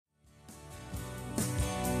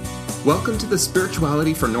Welcome to the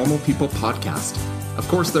Spirituality for Normal People podcast. Of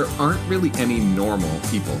course, there aren't really any normal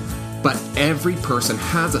people, but every person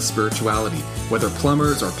has a spirituality, whether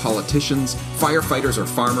plumbers or politicians, firefighters or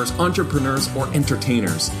farmers, entrepreneurs or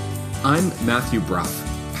entertainers. I'm Matthew Brough,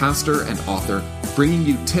 pastor and author, bringing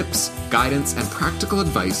you tips, guidance, and practical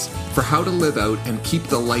advice for how to live out and keep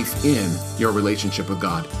the life in your relationship with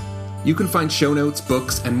God. You can find show notes,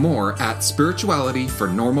 books, and more at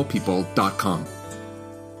spiritualityfornormalpeople.com.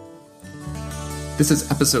 This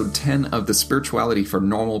is episode 10 of the Spirituality for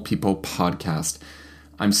Normal People podcast.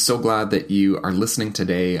 I'm so glad that you are listening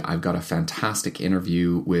today. I've got a fantastic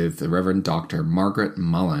interview with the Reverend Dr. Margaret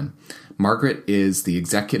Mullen. Margaret is the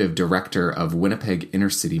Executive Director of Winnipeg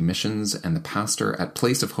Inner City Missions and the pastor at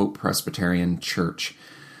Place of Hope Presbyterian Church.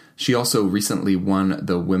 She also recently won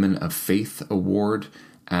the Women of Faith Award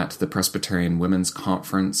at the Presbyterian Women's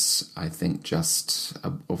Conference, I think just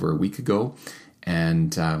over a week ago.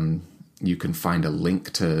 And you can find a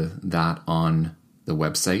link to that on the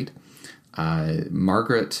website.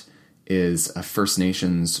 Margaret is a First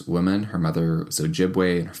Nations woman. Her mother was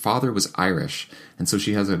Ojibwe and her father was Irish. And so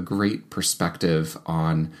she has a great perspective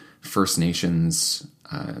on First Nations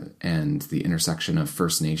and the intersection of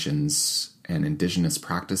First Nations and Indigenous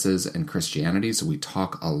practices and Christianity. So we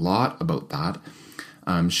talk a lot about that.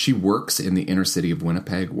 She works in the inner city of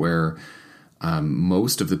Winnipeg, where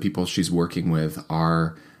most of the people she's working with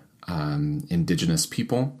are Indigenous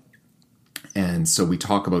people. And so we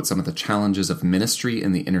talk about some of the challenges of ministry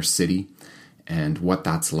in the inner city and what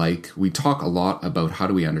that's like. We talk a lot about how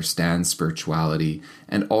do we understand spirituality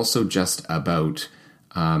and also just about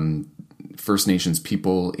First Nations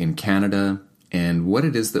people in Canada and what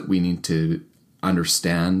it is that we need to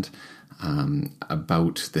understand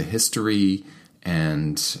about the history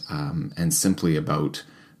and simply about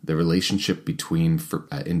the relationship between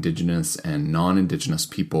Indigenous and non-Indigenous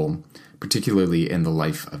people, particularly in the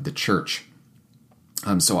life of the church.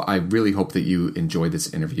 So I really hope that you enjoy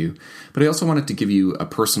this interview. But I also wanted to give you a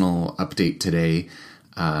personal update today,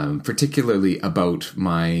 particularly about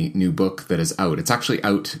my new book that is out. It's actually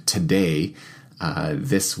out today,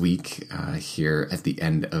 this week, here at the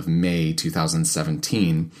end of May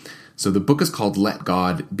 2017. So the book is called Let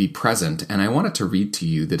God Be Present, and I wanted to read to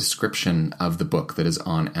you the description of the book that is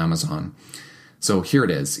on Amazon. So here it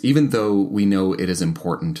is. Even though we know it is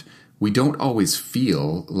important, we don't always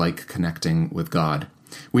feel like connecting with God.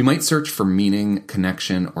 We might search for meaning,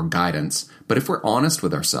 connection, or guidance, but if we're honest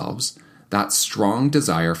with ourselves, that strong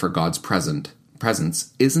desire for God's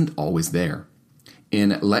presence isn't always there.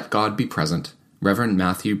 In Let God Be Present, Reverend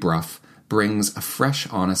Matthew Brough brings a fresh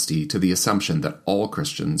honesty to the assumption that all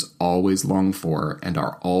Christians always long for and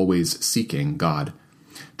are always seeking God.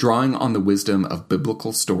 Drawing on the wisdom of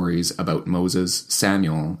biblical stories about Moses,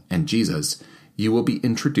 Samuel, and Jesus, you will be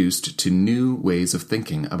introduced to new ways of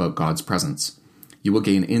thinking about God's presence. You will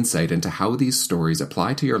gain insight into how these stories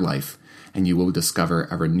apply to your life, and you will discover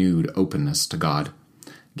a renewed openness to God.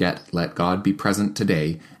 Get Let God Be Present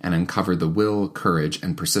today and uncover the will, courage,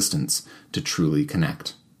 and persistence to truly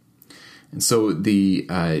connect. And so the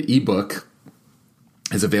ebook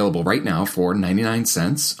is available right now for 99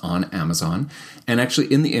 cents on Amazon. And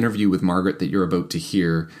actually in the interview with Margaret that you're about to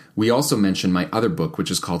hear, we also mentioned my other book,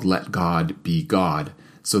 which is called Let God Be God.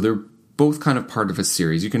 So they're both kind of part of a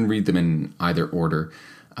series. You can read them in either order.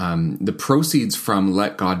 The proceeds from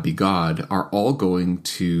Let God Be God are all going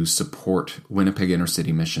to support Winnipeg Inner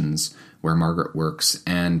City Missions, where Margaret works,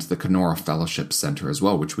 and the Kenora Fellowship Center as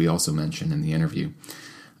well, which we also mentioned in the interview.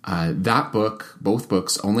 That book, both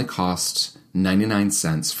books, only cost 99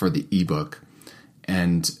 cents for the ebook.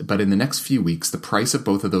 But in the next few weeks, the price of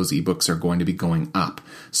both of those ebooks are going to be going up.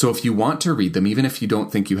 So if you want to read them, even if you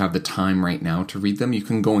don't think you have the time right now to read them, you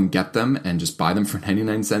can go and get them and just buy them for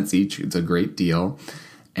 99 cents each. It's a great deal.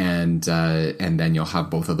 And then you'll have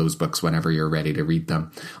both of those books whenever you're ready to read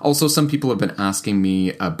them. Also, some people have been asking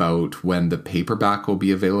me about when the paperback will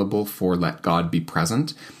be available for Let God Be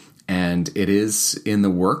Present. And it is in the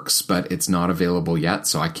works, but it's not available yet,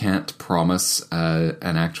 so I can't promise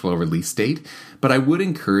an actual release date. But I would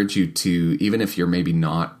encourage you to, even if you're maybe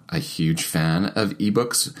not a huge fan of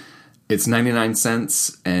ebooks, it's 99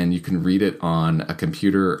 cents, and you can read it on a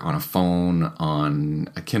computer, on a phone, on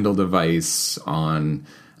a Kindle device, on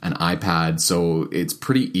an iPad, so it's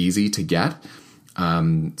pretty easy to get.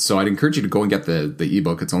 So I'd encourage you to go and get the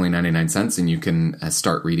ebook. It's only 99 cents and you can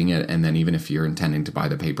start reading it. And then even if you're intending to buy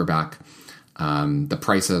the paperback, the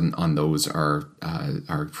price on those are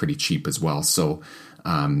pretty cheap as well. So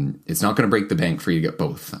it's not going to break the bank for you to get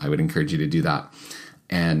both. I would encourage you to do that.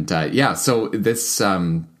 And so this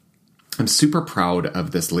I'm super proud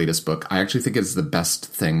of this latest book. I actually think it's the best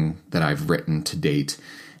thing that I've written to date.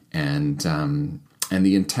 And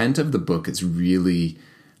the intent of the book is really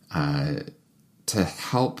to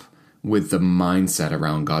help with the mindset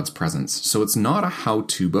around God's presence. So it's not a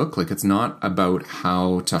how-to book. Like, it's not about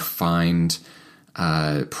how to find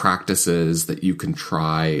practices that you can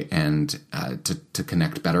try and to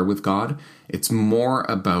connect better with God. It's more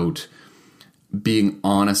about being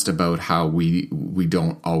honest about how we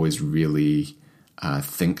don't always really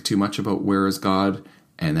think too much about where is God,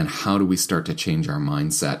 and then how do we start to change our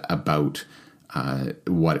mindset about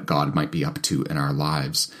what God might be up to in our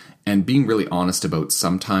lives. And being really honest about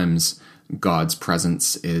sometimes God's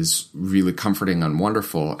presence is really comforting and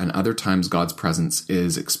wonderful, and other times God's presence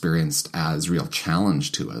is experienced as real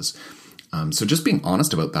challenge to us. So just being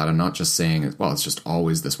honest about that and not just saying, well, it's just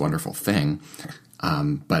always this wonderful thing,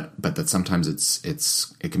 but that sometimes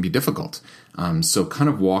it can be difficult. So kind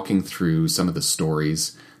of walking through some of the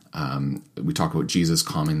stories, we talk about Jesus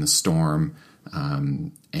calming the storm,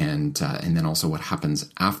 and then also what happens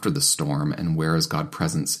after the storm, and where is God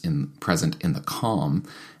present in the calm,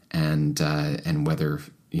 and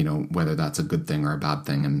whether that's a good thing or a bad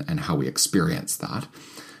thing, and how we experience that.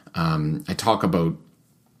 I talk about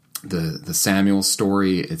the Samuel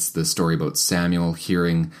story. It's the story about Samuel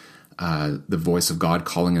hearing the voice of God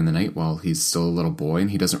calling in the night while he's still a little boy,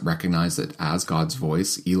 and he doesn't recognize it as God's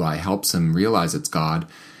voice. Eli helps him realize it's God.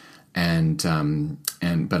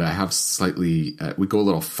 But I have slightly, we go a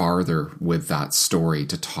little farther with that story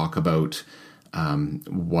to talk about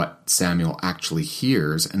what Samuel actually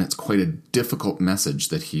hears, and it's quite a difficult message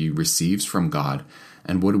that he receives from God.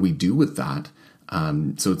 And what do we do with that?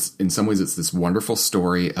 So it's, in some ways, it's this wonderful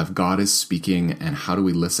story of God is speaking, and how do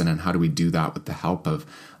we listen, and how do we do that with the help of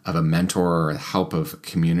a mentor or the help of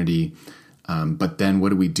community? But then what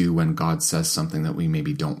do we do when God says something that we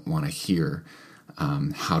maybe don't want to hear?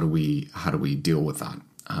 How do we deal with that?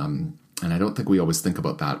 And I don't think we always think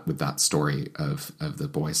about that with that story of the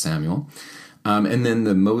boy Samuel. And then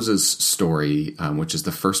the Moses story, which is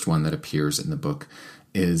the first one that appears in the book,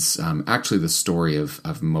 is actually the story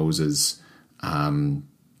of Moses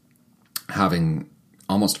having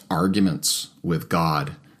almost arguments with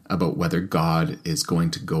God about whether God is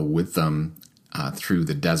going to go with them through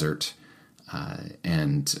the desert,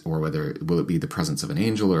 or whether will it be the presence of an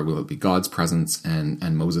angel, or will it be God's presence?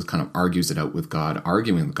 And Moses kind of argues it out with God,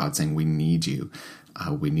 arguing with God, saying, "We need you.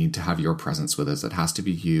 We need to have your presence with us. It has to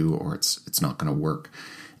be you, or it's not going to work."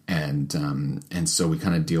 And so we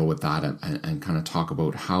kind of deal with that and kind of talk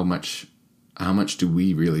about how much do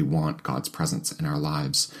we really want God's presence in our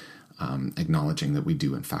lives, acknowledging that we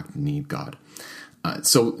do in fact need God.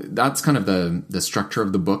 So that's kind of the structure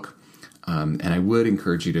of the book. And I would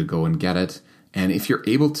encourage you to go and get it. And if you're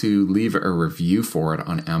able to leave a review for it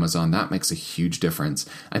on Amazon, that makes a huge difference.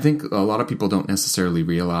 I think a lot of people don't necessarily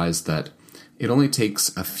realize that it only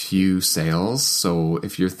takes a few sales. So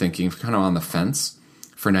if you're thinking, if you're kind of on the fence,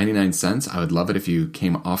 for 99 cents, I would love it if you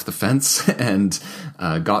came off the fence and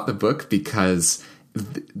got the book, because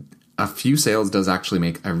a few sales does actually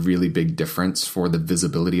make a really big difference for the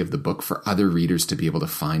visibility of the book for other readers to be able to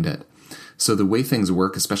find it. So the way things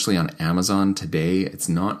work, especially on Amazon today, it's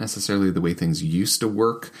not necessarily the way things used to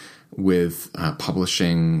work with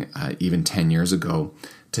publishing even 10 years ago.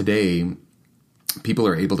 Today, people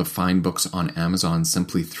are able to find books on Amazon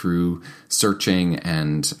simply through searching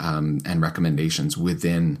and recommendations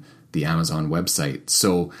within the Amazon website.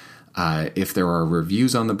 So if there are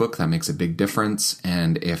reviews on the book, that makes a big difference.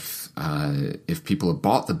 And if people have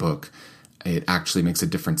bought the book, it actually makes a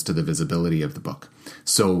difference to the visibility of the book.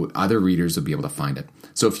 So other readers will be able to find it.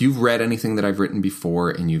 So if you've read anything that I've written before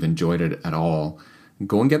and you've enjoyed it at all,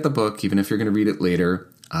 go and get the book, even if you're going to read it later.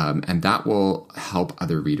 And that will help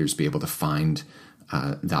other readers be able to find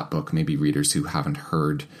that book, maybe readers who haven't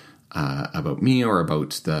heard about me or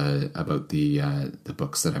about the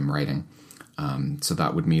books that I'm writing. So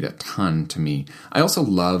that would mean a ton to me. I also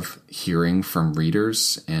love hearing from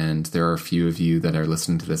readers, and there are a few of you that are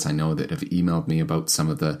listening to this, I know, that have emailed me about some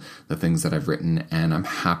of the things that I've written, and I'm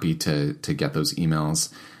happy to get those emails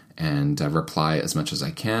and reply as much as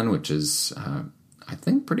I can, which is, I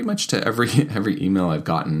think, pretty much to every email I've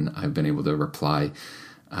gotten. I've been able to reply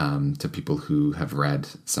to people who have read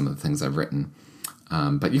some of the things I've written.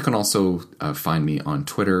 But you can also find me on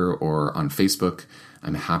Twitter or on Facebook.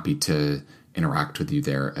 I'm happy to interact with you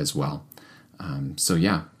there as well. So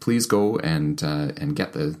yeah, please go and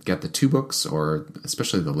get the two books, or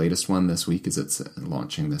especially the latest one this week, as it's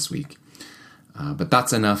launching this week. But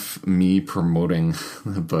that's enough me promoting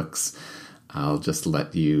the books. I'll just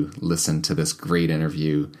let you listen to this great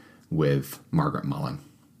interview with Margaret Mullen.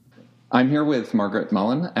 I'm here with Margaret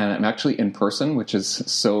Mullen, and I'm actually in person, which is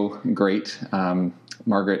so great.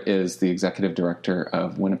 Margaret is the Executive Director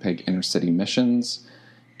of Winnipeg Inner City Missions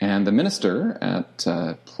and the minister at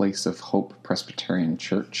Place of Hope Presbyterian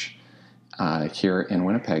Church here in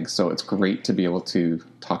Winnipeg. So it's great to be able to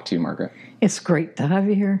talk to you, Margaret. It's great to have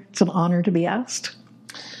you here. It's an honor to be asked.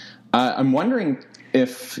 I'm wondering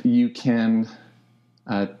if you can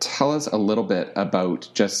tell us a little bit about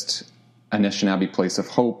just Anishinaabe Place of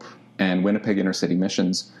Hope and Winnipeg Inner City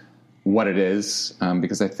Missions, what it is,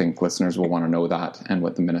 because I think listeners will want to know that and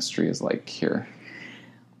what the ministry is like here.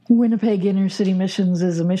 Winnipeg Inner City Missions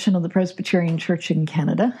is a mission of the Presbyterian Church in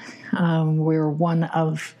Canada. We're one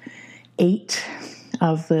of 8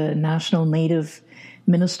 of the National Native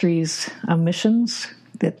Ministries missions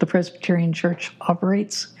that the Presbyterian Church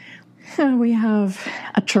operates. And we have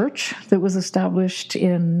a church that was established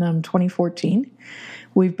in 2014.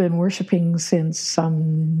 We've been worshiping since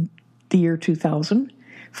the year 2000.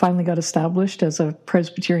 Finally got established as a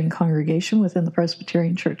Presbyterian congregation within the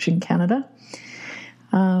Presbyterian Church in Canada.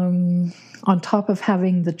 On top of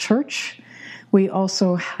having the church, we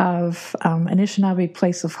also have Anishinaabe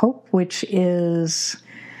Place of Hope, which is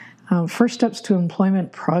First Steps to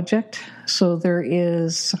Employment project. So there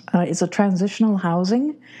is it's a transitional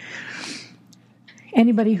housing.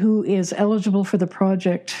 Anybody who is eligible for the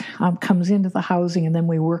project comes into the housing, and then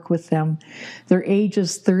we work with them. Their age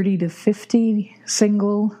is 30 to 50,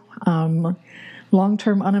 single,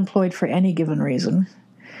 long-term unemployed for any given reason,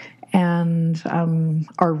 and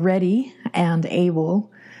are ready and able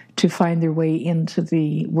to find their way into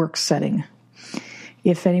the work setting.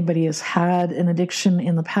 If anybody has had an addiction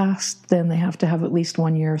in the past, then they have to have at least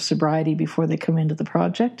 1 year of sobriety before they come into the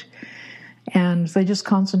project. And they just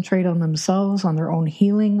concentrate on themselves, on their own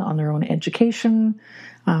healing, on their own education,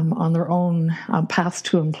 on their own path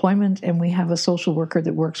to employment. And we have a social worker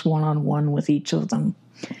that works one-on-one with each of them.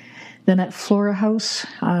 Then at Flora House,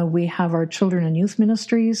 we have our children and youth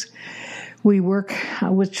ministries. We work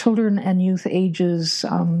with children and youth ages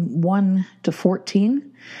 1 to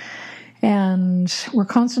 14. And we're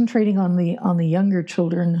concentrating on the younger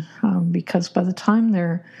children because by the time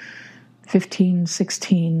they're 15,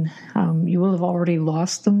 16, you will have already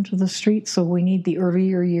lost them to the street. So we need the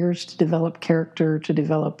earlier years to develop character, to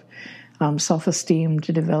develop self-esteem,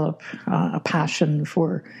 to develop a passion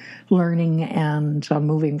for learning and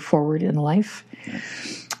moving forward in life.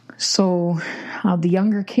 So the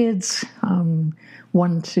younger kids,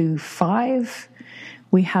 1 to 5,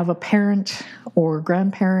 we have a parent or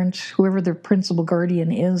grandparent, whoever their principal guardian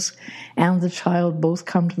is, and the child both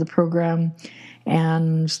come to the program.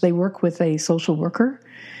 And they work with a social worker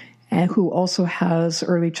who also has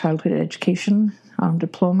early childhood education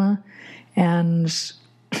diploma. And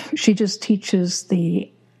she just teaches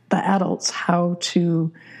the adults how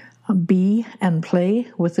to be and play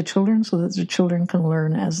with the children so that the children can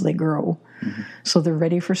learn as they grow. Mm-hmm. So they're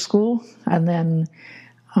ready for school. And then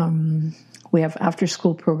we have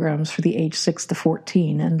after-school programs for the age 6 to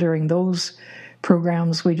 14. And during those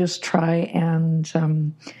programs, we just try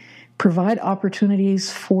and provide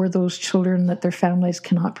opportunities for those children that their families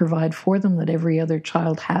cannot provide for them, that every other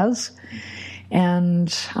child has.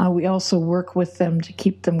 And we also work with them to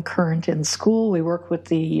keep them current in school. We work with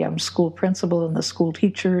the school principal and the school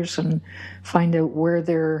teachers and find out where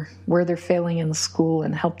they're failing in school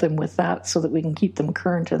and help them with that so that we can keep them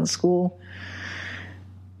current in school.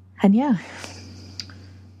 And yeah.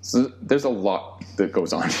 So there's a lot that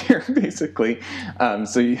goes on here, basically.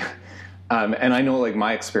 And I know, like,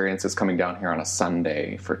 my experience is coming down here on a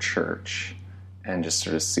Sunday for church and just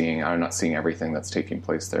sort of I'm not seeing everything that's taking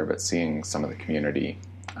place there, but seeing some of the community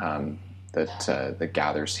that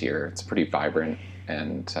gathers here. It's a pretty vibrant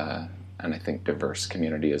and I think diverse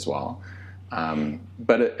community as well.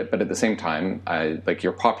 But at the same time, like,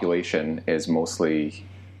 your population is mostly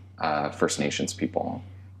First Nations people,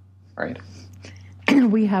 right?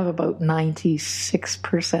 We have about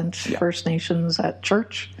 96% First Nations at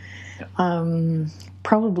church.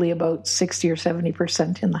 Probably about 60 or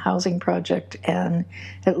 70% in the housing project and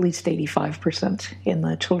at least 85% in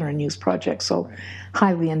the children and youth project, so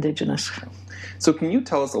highly Indigenous. So can you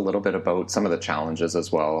tell us a little bit about some of the challenges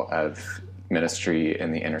as well of ministry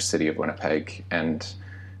in the inner city of Winnipeg? And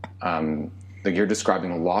like, you're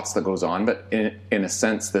describing lots that goes on, but in a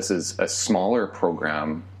sense, this is a smaller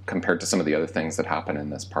program compared to some of the other things that happen in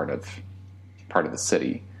this part of the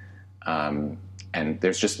city. And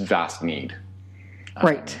there's just vast need.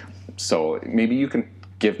 Right. So maybe you can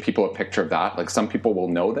give people a picture of that. Like, some people will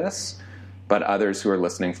know this, but others who are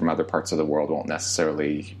listening from other parts of the world won't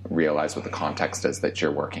necessarily realize what the context is that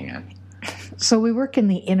you're working in. So we work in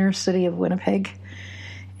the inner city of Winnipeg,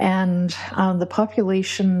 And the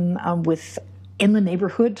population in the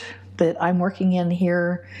neighborhood that I'm working in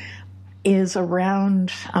here is around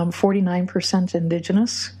 49%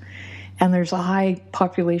 Indigenous, and there's a high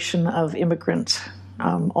population of immigrants,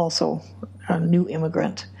 also a new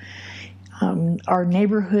immigrant. Our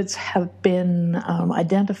neighborhoods have been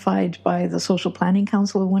identified by the Social Planning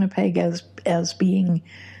Council of Winnipeg as being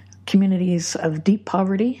communities of deep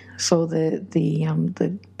poverty. So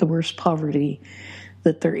the worst poverty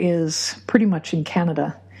that there is pretty much in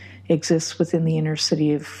Canada exists within the inner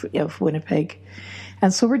city of Winnipeg.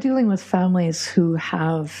 And so we're dealing with families who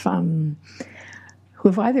have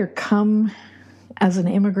either come as an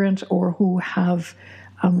immigrant or who have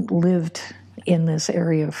lived in this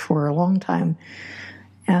area for a long time.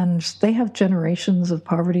 And they have generations of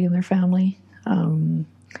poverty in their family. And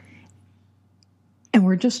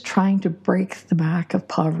we're just trying to break the back of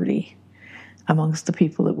poverty amongst the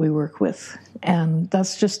people that we work with. And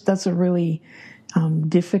that's a really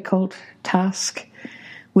difficult task.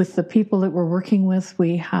 With the people that we're working with,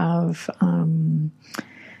 we have, I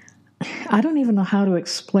don't even know how to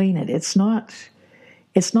explain it. It's not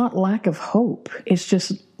lack of hope. It's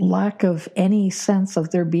just lack of any sense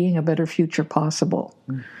of there being a better future possible.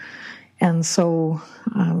 Mm. And so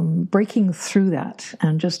breaking through that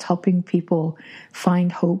and just helping people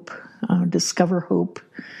find hope, discover hope,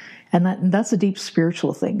 and that's a deep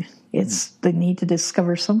spiritual thing. It's the need to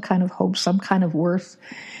discover some kind of hope, some kind of worth.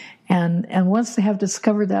 And once they have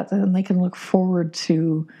discovered that, then they can look forward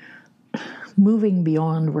to moving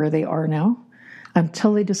beyond where they are now.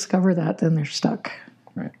 Until they discover that, then they're stuck.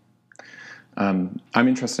 Right. I'm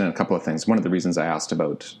interested in a couple of things. One of the reasons I asked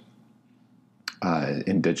about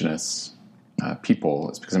Indigenous people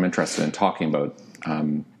is because I'm interested in talking about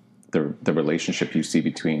the relationship you see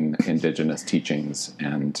between Indigenous teachings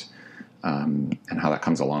and how that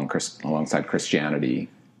comes alongside Christianity.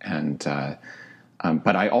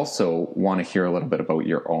 But I also want to hear a little bit about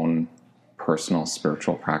your own personal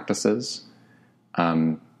spiritual practices.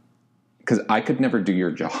 Because I could never do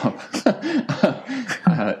your job.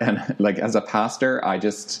 And like as a pastor, I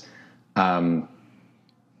just, I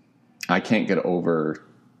can't get over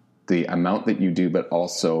the amount that you do, but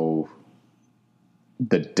also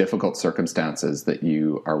the difficult circumstances that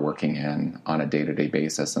you are working in on a day-to-day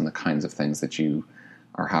basis and the kinds of things that you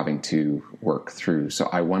are having to work through. So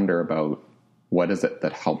I wonder about what is it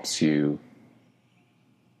that helps you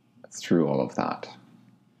through all of that?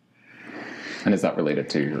 And is that related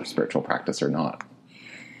to your spiritual practice or not?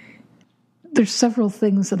 There's several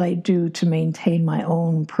things that I do to maintain my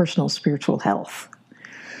own personal spiritual health.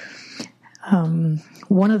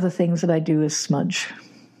 One of the things that I do is smudge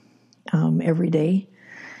every day.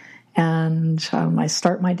 And I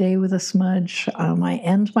start my day with a smudge. I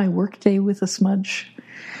end my work day with a smudge.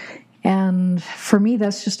 And for me,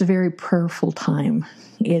 that's just a very prayerful time.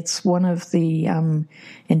 It's one of the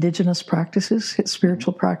Indigenous practices,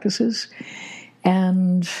 spiritual practices.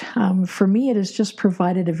 And for me, it has just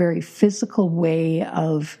provided a very physical way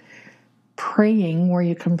of praying where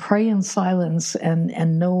you can pray in silence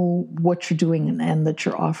and know what you're doing and that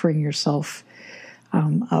you're offering yourself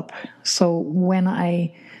up. So when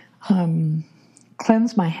I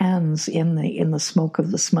cleanse my hands in the smoke of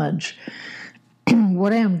the smudge,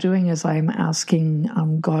 what I am doing is I'm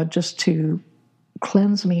asking God just to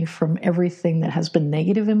cleanse me from everything that has been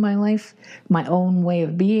negative in my life, my own way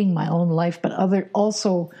of being, my own life, but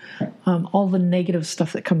also all the negative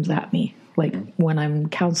stuff that comes at me, like when I'm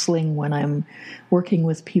counseling, when I'm working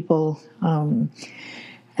with people.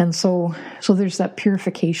 And so there's that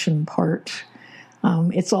purification part.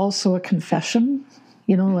 It's also a confession,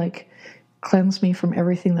 like cleanse me from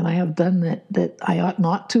everything that I have done that I ought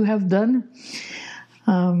not to have done.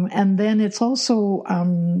 And then it's also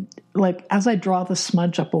like as I draw the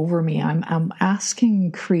smudge up over me, I'm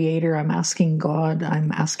asking Creator, I'm asking God,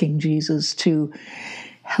 I'm asking Jesus to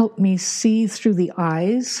help me see through the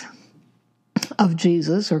eyes of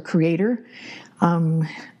Jesus or Creator,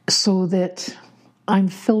 so that I'm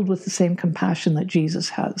filled with the same compassion that Jesus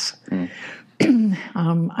has.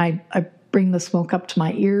 I bring the smoke up to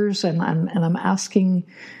my ears, and I'm asking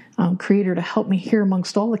Creator to help me hear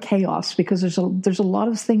amongst all the chaos, because there's a lot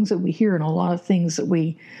of things that we hear and a lot of things that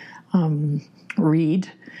we read,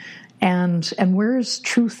 and where is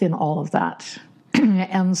truth in all of that?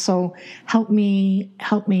 And so help me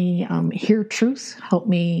hear truth, help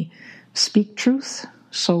me speak truth.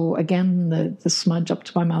 So again, the smudge up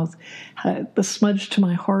to my mouth, the smudge to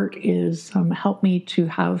my heart is help me to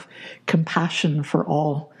have compassion for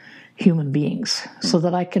all human beings, so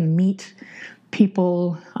that I can meet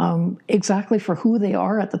people exactly for who they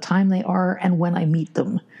are at the time they are and when I meet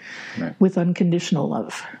them, right, with unconditional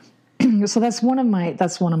love. So that's one of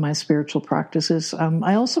my spiritual practices.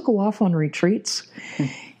 I also go off on retreats,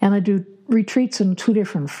 and I do retreats in two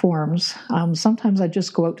different forms. Sometimes I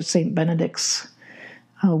just go out to St. Benedict's,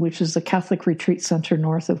 which is the Catholic retreat center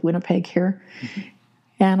north of Winnipeg here,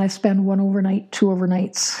 and I spend 1 overnight, 2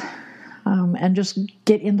 overnights, and just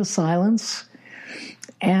get into silence,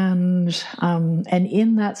 and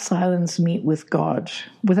in that silence meet with God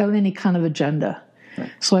without any kind of agenda. Right.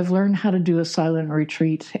 So I've learned how to do a silent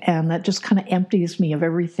retreat, and that just kind of empties me of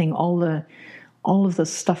everything, all of the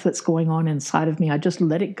stuff that's going on inside of me. I just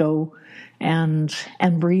let it go and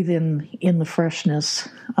breathe in the freshness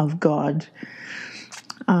of God.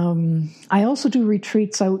 I also do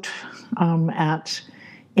retreats out at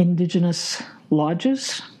Indigenous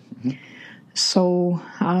lodges. Mm-hmm. So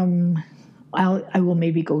I will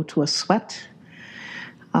maybe go to a sweat.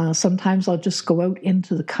 Sometimes I'll just go out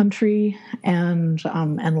into the country and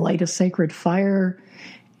light a sacred fire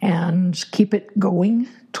and keep it going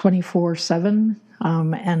 24/7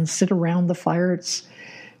 and sit around the fire.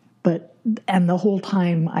 And the whole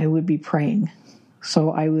time I would be praying.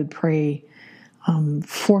 So I would pray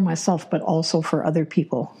for myself, but also for other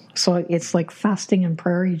people. So it's like fasting and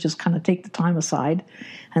prayer. You just kind of take the time aside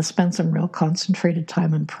and spend some real concentrated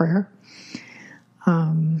time in prayer.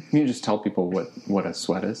 Can you just tell people what a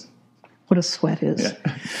sweat is? What a sweat is?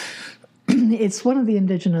 Yeah. It's one of the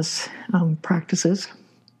Indigenous practices.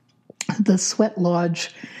 The sweat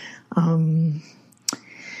lodge,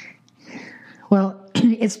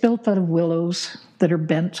 it's built out of willows that are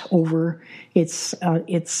bent over. It's a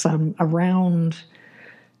round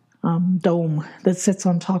dome that sits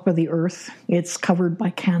on top of the earth. It's covered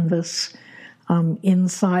by canvas.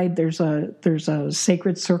 Inside, there's a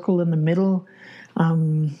sacred circle in the middle,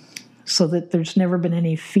 so that there's never been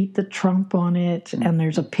any feet that tromp on it, and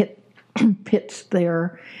there's a pit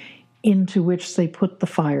there into which they put the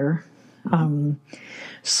fire.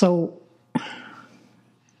 So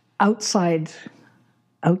outside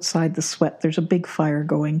the sweat, there's a big fire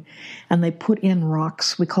going, and they put in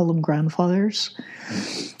rocks. We call them grandfathers,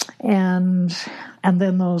 and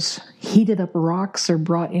then those heated up rocks are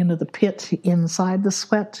brought into the pit inside the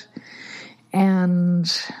sweat.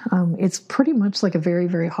 And it's pretty much like a very,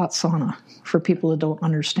 very hot sauna for people that don't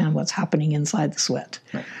understand what's happening inside the sweat.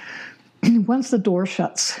 Right. Once the door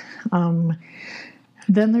shuts, then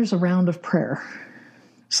there's a round of prayer.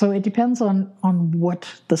 So it depends on what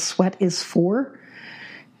the sweat is for.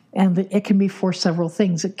 And it can be for several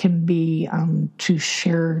things. It can be to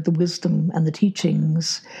share the wisdom and the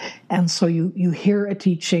teachings. And so you hear a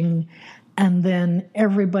teaching, and then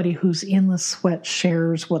everybody who's in the sweat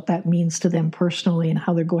shares what that means to them personally and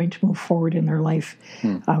how they're going to move forward in their life,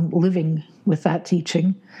 living with that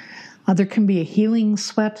teaching. There can be a healing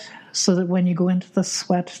sweat, so that when you go into the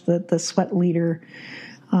sweat, the sweat leader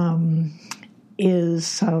we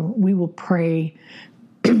will pray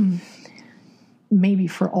maybe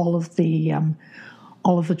for all of the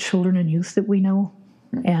children and youth that we know,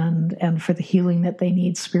 and for the healing that they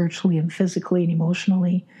need spiritually and physically and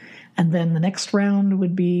emotionally. And then the next round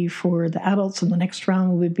would be for the adults, and the next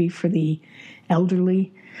round would be for the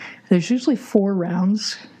elderly. There's usually 4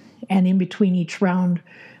 rounds, and in between each round,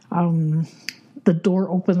 the door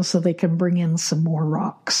opens so they can bring in some more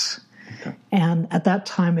rocks. Okay. And at that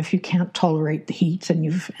time, if you can't tolerate the heat and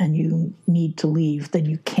you need to leave, then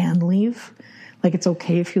you can leave. Like, it's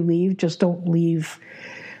okay if you leave, just don't leave.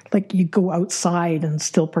 Like, you go outside and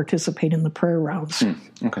still participate in the prayer rounds.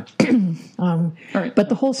 Okay. All right. But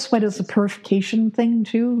the whole sweat is a purification thing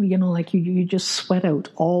too. You know, like you just sweat out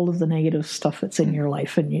all of the negative stuff that's in your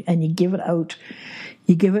life, and you give it out.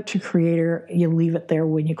 You give it to Creator. You leave it there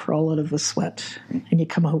when you crawl out of the sweat, and you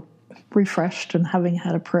come out refreshed and having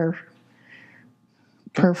had a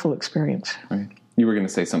prayerful experience. Right. You were going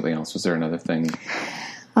to say something else. Was there another thing?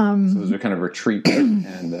 So those are kind of retreats,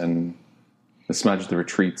 and then the smudge, the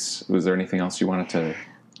retreats. Was there anything else you wanted to?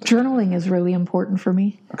 Journaling is really important for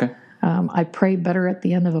me. Okay. I pray better at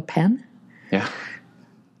the end of a pen. Yeah.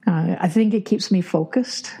 I think it keeps me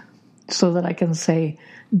focused so that I can say,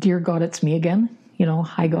 "Dear God, it's me again." You know,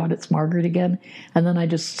 "Hi God, it's Margaret again." And then I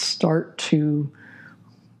just start to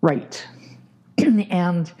write.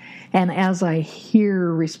 and as I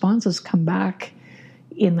hear responses come back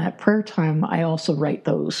in that prayer time, I also write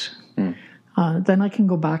those. Then I can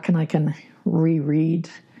go back and I can reread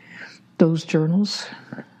those journals.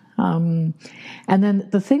 And then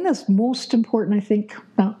the thing that's most important, I think,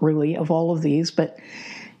 not really of all of these, but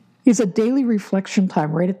is a daily reflection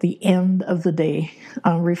time right at the end of the day,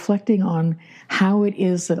 reflecting on how it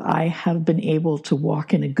is that I have been able to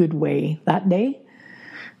walk in a good way that day.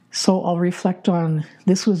 So I'll reflect on,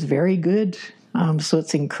 this was very good. So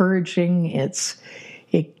it's encouraging. It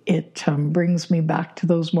brings me back to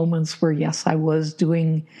those moments where, yes, I was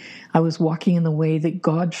walking in the way that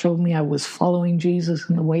God showed me. I was following Jesus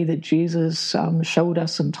in the way that Jesus showed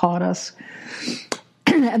us and taught us.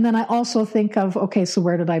 And then I also think of, okay, so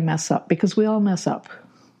where did I mess up? Because we all mess up.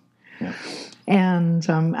 Yeah. And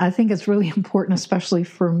I think it's really important, especially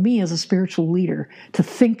for me as a spiritual leader, to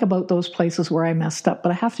think about those places where I messed up.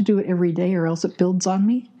 But I have to do it every day or else it builds on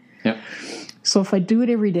me. Yeah. So if I do it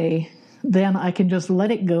every day, then I can just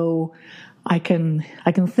let it go. I can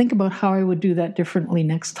think about how I would do that differently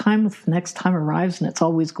next time, if the next time arrives, and it's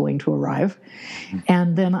always going to arrive.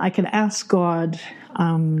 And then I can ask God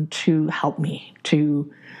to help me,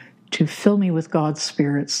 to fill me with God's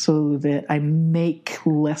Spirit so that I make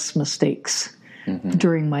less mistakes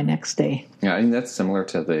during my next day. Yeah, I mean, that's similar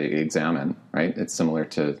to the examine, right? It's similar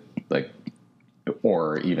to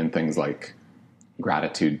or even things like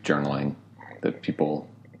gratitude journaling that people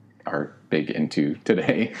are big into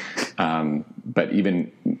today. But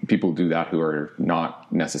even people do that who are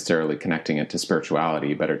not necessarily connecting it to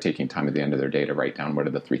spirituality, but are taking time at the end of their day to write down what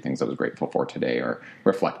are the 3 things I was grateful for today, or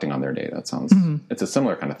reflecting on their day. That sounds, it's a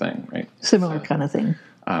similar kind of thing, right? Similar kind of thing.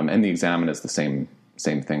 And the examine is the same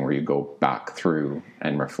thing, where you go back through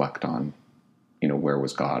and reflect on, where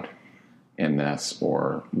was God in this,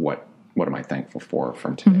 or what am I thankful for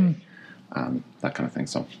from today? That kind of thing.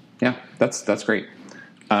 So yeah, that's great.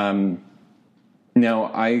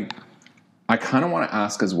 Now, I kind of want to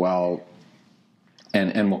ask as well,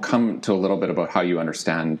 and we'll come to a little bit about how you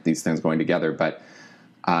understand these things going together, but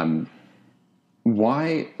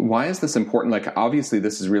why is this important? Like, obviously,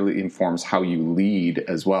 this really informs how you lead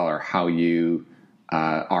as well, or how you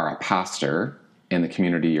are a pastor in the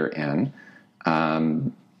community you're in.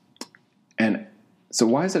 And so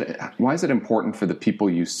why is it important for the people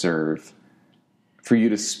you serve, for you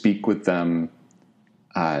to speak with them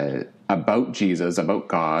about Jesus, about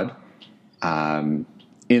God,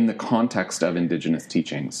 in the context of Indigenous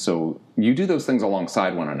teachings? So you do those things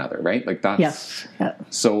alongside one another, right? Like that's yes. Yeah.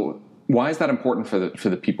 So why is that important for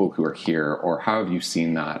the people who are here, or how have you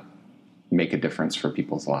seen that make a difference for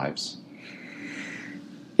people's lives?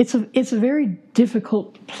 It's a very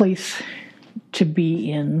difficult place to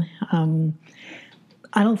be in.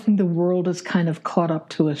 I don't think the world is kind of caught up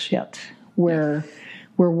to us yet, where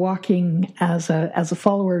we're walking as a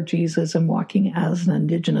follower of Jesus and walking as an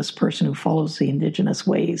Indigenous person who follows the Indigenous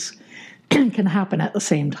ways can happen at the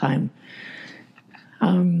same time.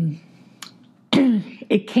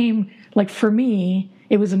 It came, like, for me,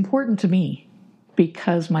 it was important to me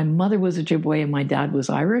because my mother was Ojibwe and my dad was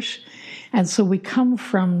Irish. And so we come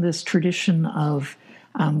from this tradition of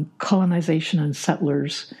colonization and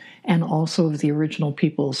settlers, and also of the original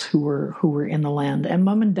peoples who were in the land. And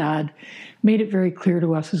Mom and Dad made it very clear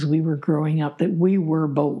to us as we were growing up that we were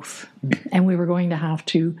both, and we were going to have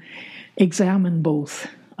to examine both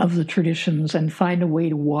of the traditions and find a way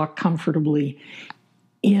to walk comfortably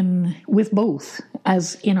with both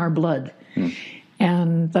as in our blood.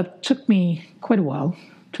 And that took me quite a while.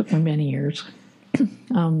 It took me many years.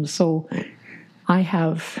 So I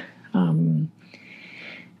had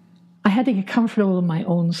to get comfortable in my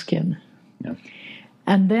own skin. Yeah.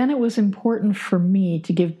 And then it was important for me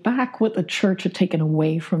to give back what the church had taken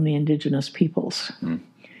away from the Indigenous peoples.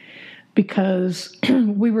 Because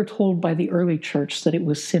we were told by the early church that it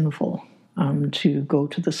was sinful to go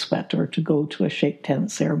to the sweat, or to go to a shake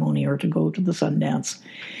tent ceremony, or to go to the Sundance.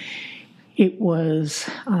 It was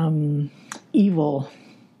evil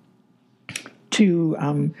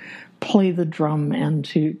to play the drum and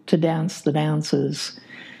to dance the dances.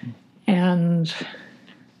 And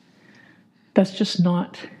that's just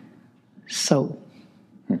not so.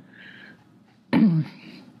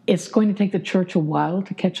 It's going to take the church a while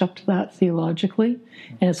to catch up to that theologically,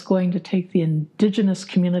 and it's going to take the Indigenous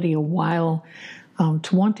community a while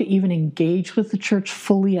to want to even engage with the church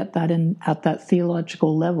fully at that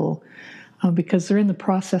theological level, because they're in the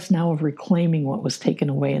process now of reclaiming what was taken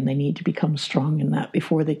away, and they need to become strong in that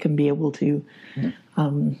before they can be able to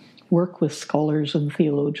work with scholars and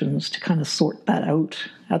theologians to kind of sort that out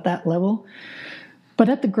at that level. But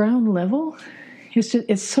at the ground level,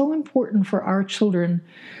 it's so important for our children.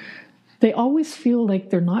 They always feel like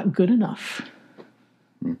they're not good enough.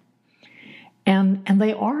 And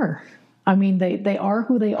they are. I mean, they are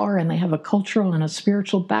who they are, and they have a cultural and a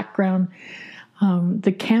spiritual background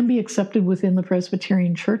that can be accepted within the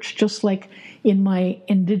Presbyterian Church, just like in my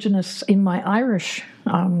Irish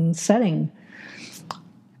setting.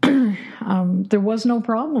 There was no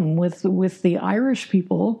problem with the Irish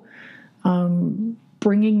people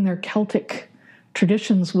bringing their Celtic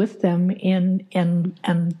traditions with them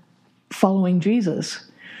and following Jesus.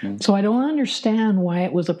 So I don't understand why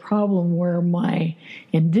it was a problem where my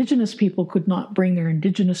Indigenous people could not bring their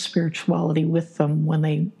Indigenous spirituality with them when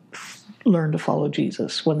they learned to follow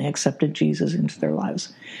Jesus, when they accepted Jesus into their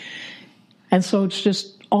lives. And so it's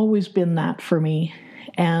just always been that for me.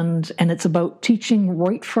 And it's about teaching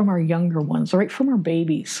right from our younger ones, right from our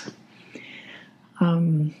babies,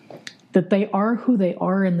 that they are who they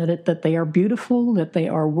are, and that they are beautiful, that they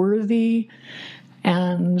are worthy,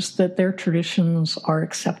 and that their traditions are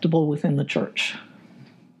acceptable within the church.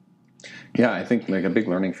 Yeah, I think like a big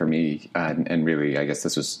learning for me, and really, I guess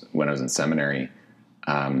this was when I was in seminary,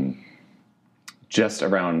 just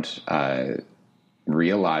around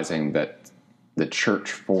realizing that the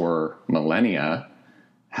church for millennia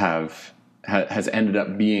has ended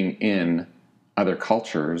up being in other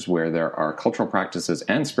cultures where there are cultural practices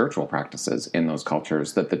and spiritual practices in those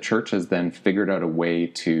cultures that the church has then figured out a way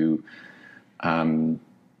to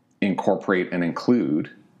incorporate and include.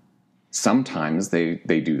 Sometimes they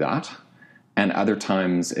do that, and other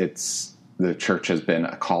times it's the church has been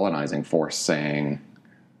a colonizing force saying,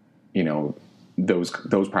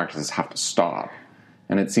 those practices have to stop.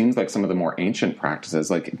 And it seems like some of the more ancient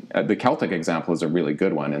practices, like the Celtic example is a really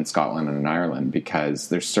good one in Scotland and in Ireland, because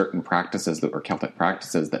there's certain practices that were Celtic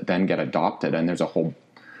practices that then get adopted, and there's a whole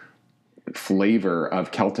flavor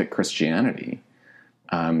of Celtic Christianity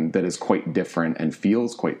that is quite different and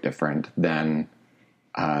feels quite different than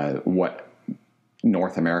what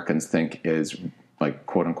North Americans think is like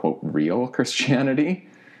quote unquote real Christianity.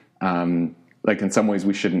 Like in some ways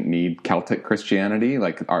we shouldn't need Celtic Christianity.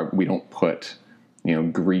 Like we don't put,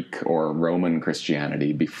 Greek or Roman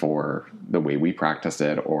Christianity before the way we practice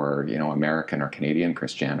it, or, American or Canadian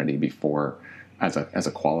Christianity before as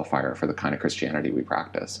a qualifier for the kind of Christianity we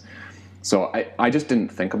practice. So I just didn't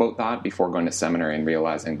think about that before going to seminary and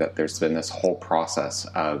realizing that there's been this whole process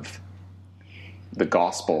of the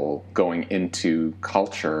gospel going into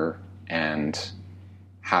culture and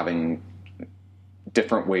having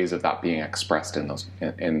different ways of that being expressed in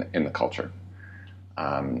the culture.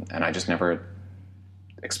 And I just never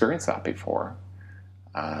experienced that before.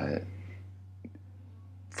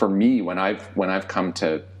 For me, when I've come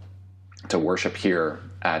to worship here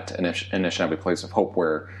at Anishinaabe Place of Hope,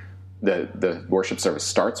 where the worship service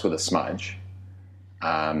starts with a smudge,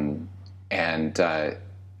 and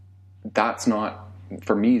that's not,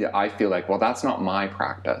 for me, I feel like, well, that's not my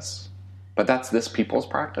practice, but that's this people's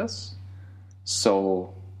practice.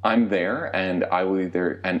 So I'm there, and I will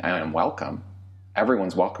and I'm welcome.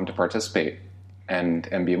 Everyone's welcome to participate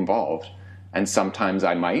and be involved. And sometimes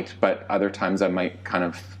I might, but other times I might kind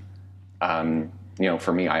of,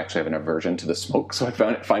 for me, I actually have an aversion to the smoke, so I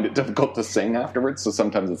find it difficult to sing afterwards. So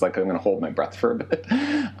sometimes it's like I'm going to hold my breath for a bit.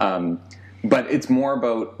 But it's more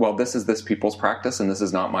about, well, this is this people's practice, and this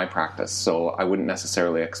is not my practice. So I wouldn't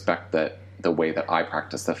necessarily expect that the way that I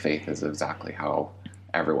practice the faith is exactly how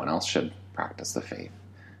everyone else should practice the faith.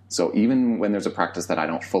 So even when there's a practice that I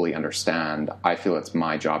don't fully understand, I feel it's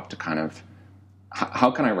my job to kind of,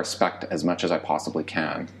 how can I respect as much as I possibly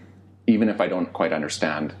can, even if I don't quite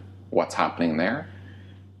understand what's happening there?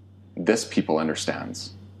 This people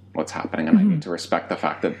understands what's happening, and I need to respect the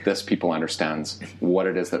fact that this people understands what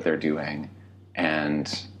it is that they're doing, and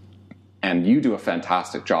you do a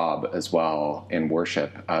fantastic job as well in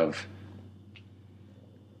worship of,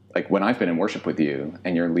 like, when I've been in worship with you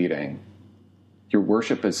and you're leading, your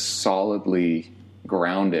worship is solidly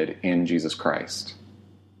grounded in Jesus Christ.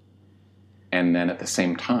 And then at the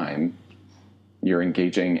same time, you're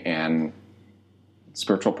engaging in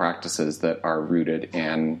spiritual practices that are rooted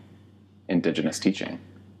in Indigenous teaching.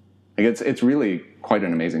 Like it's really quite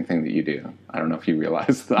an amazing thing that you do. I don't know if you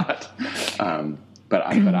realize that, but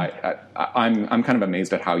I'm kind of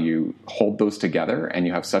amazed at how you hold those together, and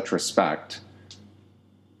you have such respect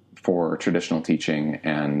for traditional teaching,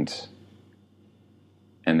 and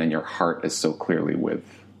then your heart is so clearly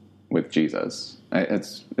with Jesus.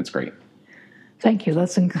 It's great. Thank you.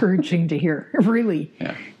 That's encouraging to hear. Really.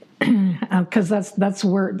 Yeah. Because that's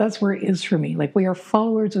where it is for me. Like, we are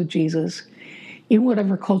followers of Jesus in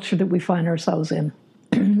whatever culture that we find ourselves in.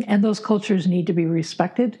 And those cultures need to be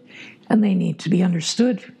respected, and they need to be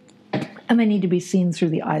understood, and they need to be seen through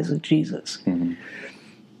the eyes of Jesus. Mm-hmm.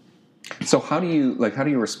 So how do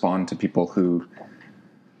you respond to people who,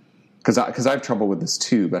 because I have trouble with this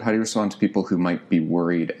too, but how do you respond to people who might be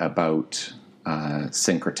worried about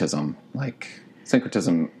syncretism. Like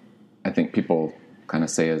syncretism, I think people kind of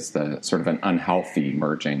say is the sort of an unhealthy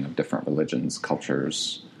merging of different religions,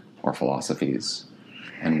 cultures, or philosophies.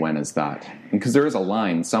 And when is that? Because there is a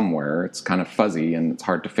line somewhere. It's kind of fuzzy and it's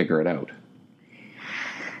hard to figure it out.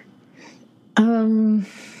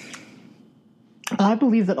 I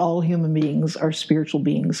believe that all human beings are spiritual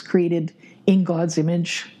beings created in God's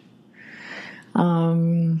image.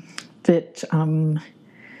 That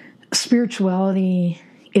spirituality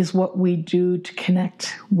is what we do to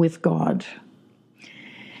connect with God.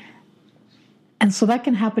 And so that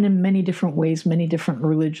can happen in many different ways, many different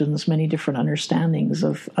religions, many different understandings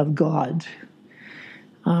of God.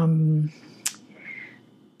 And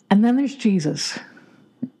then there's Jesus.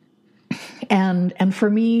 And for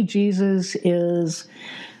me, Jesus is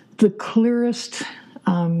the clearest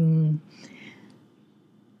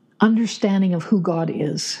understanding of who God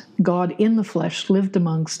is. God in the flesh lived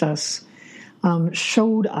amongst us,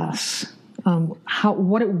 showed us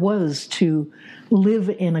what it was to live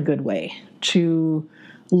in a good way, to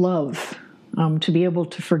love, to be able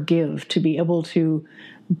to forgive, to be able to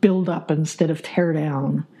build up instead of tear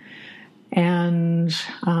down. And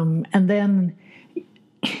then,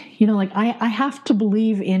 like I have to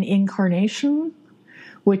believe in incarnation,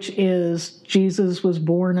 which is Jesus was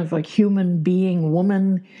born of a human being,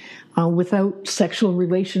 woman, without sexual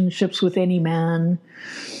relationships with any man.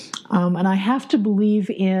 And I have to believe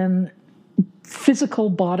in physical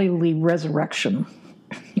bodily resurrection,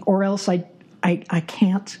 or else I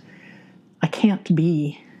can't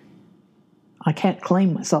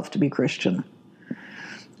claim myself to be Christian,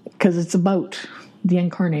 because it's about the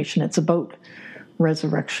incarnation. It's about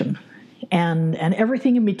resurrection and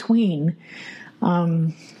everything in between.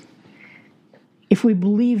 If we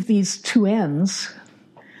believe these two ends,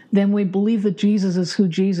 then we believe that Jesus is who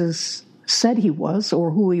Jesus said he was,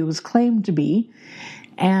 or who he was claimed to be.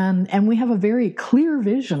 And we have a very clear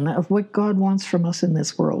vision of what God wants from us in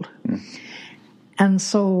this world. And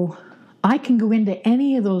so I can go into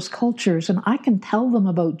any of those cultures and I can tell them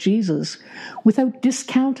about Jesus without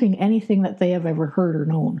discounting anything that they have ever heard or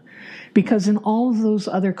known. Because in all of those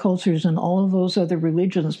other cultures and all of those other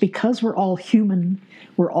religions, because we're all human,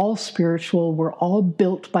 we're all spiritual, we're all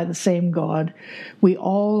built by the same God, we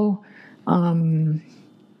all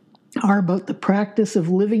are about the practice of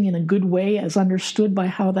living in a good way as understood by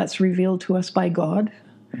how that's revealed to us by God.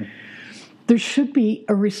 There should be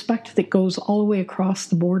a respect that goes all the way across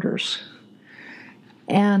the borders.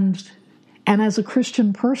 And as a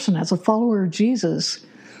Christian person, as a follower of Jesus,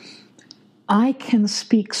 I can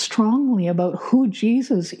speak strongly about who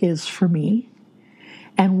Jesus is for me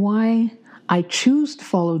and why I choose to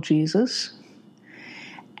follow Jesus,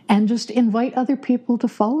 and just invite other people to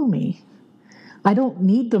follow me. I don't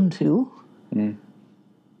need them to,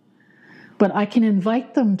 but I can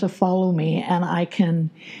invite them to follow me, and I can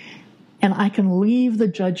leave the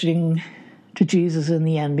judging to Jesus in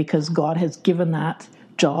the end, because God has given that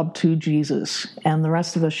job to Jesus, and the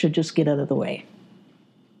rest of us should just get out of the way.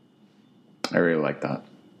 I really like that.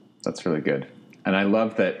 That's really good. And I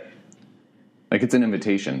love that, like, it's an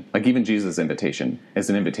invitation. Like, even Jesus' invitation is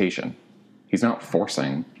an invitation. He's not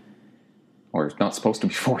forcing, or not supposed to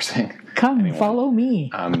be forcing. Come, anyone. follow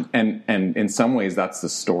me. And in some ways, that's the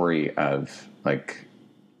story of, like,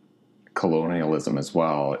 colonialism as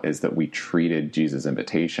well, is that we treated Jesus'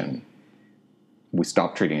 invitation. We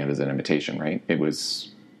stopped treating it as an invitation, right? It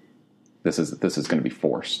was, this is going to be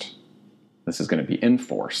forced. This is going to be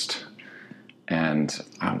enforced. And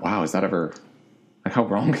wow, is that ever, like, how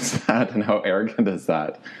wrong is that, and how arrogant is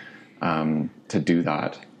that, to do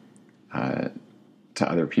that to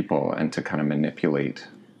other people, and to kind of manipulate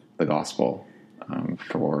the gospel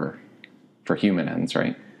for human ends,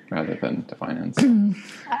 right, rather than divine ends.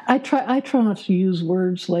 I try not to use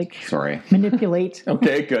words like manipulate.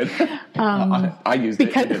 Okay, good. I used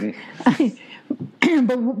because, it. You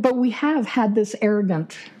didn't. But we have had this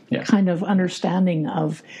arrogant kind of understanding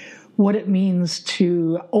of what it means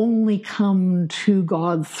to only come to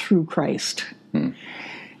God through Christ.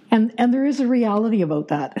 And there is a reality about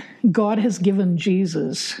that. God has given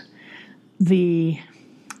Jesus the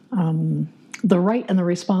right and the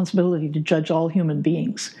responsibility to judge all human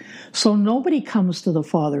beings. So nobody comes to the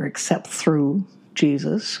Father except through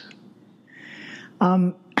Jesus.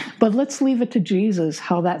 But let's leave it to Jesus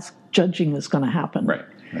how that judging is going to happen. Right.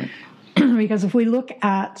 Because if we look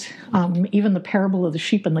at even the parable of the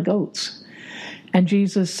sheep and the goats, And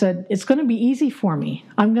Jesus said, it's going to be easy for me.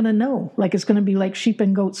 I'm going to know. Like, it's going to be like sheep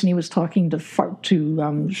and goats. And he was talking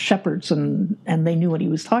to shepherds, and they knew what he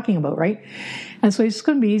was talking about, right? And so it's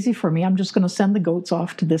going to be easy for me. I'm just going to send the goats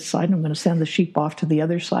off to this side, and I'm going to send the sheep off to the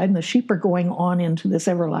other side. And the sheep are going on into this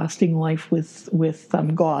everlasting life with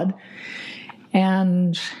God.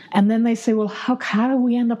 And then they say, well, how do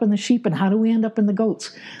we end up in the sheep, and how do we end up in the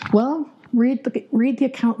goats? Well, read the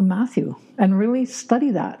account in Matthew and really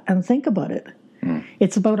study that and think about it.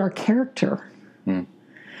 It's about our character.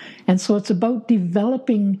 And so it's about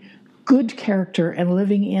developing good character and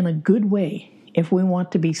living in a good way if we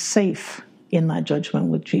want to be safe in that judgment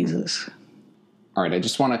with Jesus. All right, I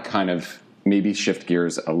just want to kind of maybe shift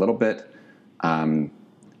gears a little bit. But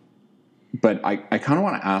I kind of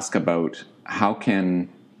want to ask about how can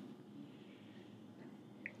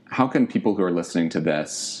people who are listening to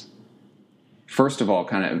this, first of all,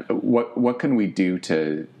 kind of what can we do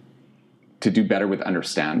to do better with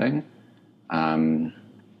understanding?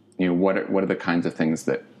 What are the kinds of things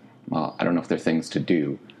that, well, I don't know if they're things to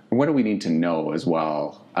do. What do we need to know as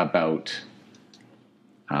well about,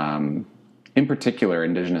 in particular,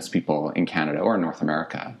 Indigenous people in Canada or North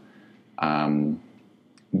America,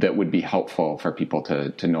 that would be helpful for people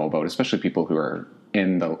to know about, especially people who are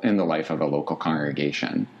in the life of a local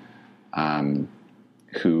congregation,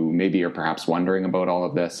 who maybe are perhaps wondering about all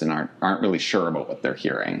of this and aren't really sure about what they're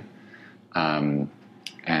hearing. What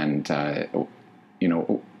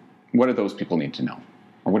do those people need to know?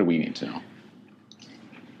 Or what do we need to know?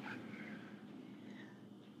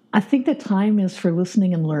 I think the time is for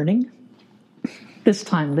listening and learning. This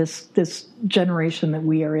time, this generation that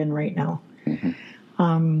we are in right now.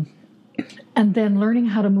 And then learning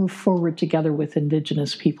how to move forward together with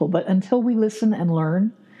Indigenous people. But until we listen and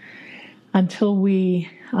learn, until we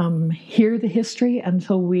hear the history,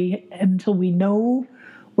 until we know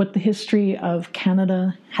what the history of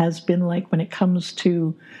Canada has been like when it comes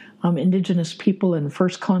to Indigenous people and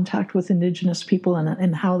first contact with Indigenous people,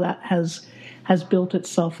 and how that has built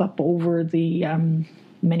itself up over the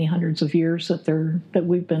many hundreds of years that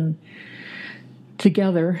we've been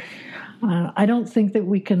together, I don't think that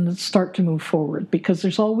we can start to move forward, because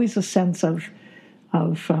there's always a sense of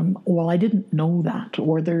well, I didn't know that,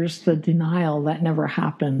 or there's the denial that never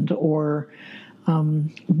happened, or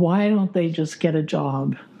why don't they just get a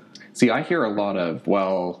job? See, I hear a lot of,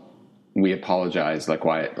 well, we apologize, like,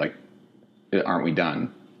 why, like, aren't we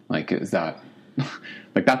done? Like, is that,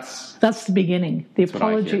 like, that's the beginning. The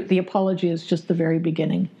apology is just the very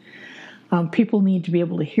beginning. People need to be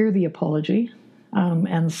able to hear the apology,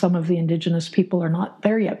 and some of the Indigenous people are not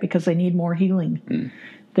there yet because they need more healing.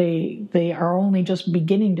 They are only just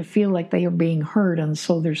beginning to feel like they are being heard, and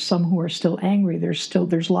so there's some who are still angry.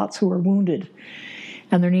 There's lots who are wounded,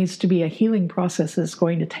 and there needs to be a healing process that's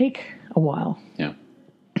going to take a while. Yeah.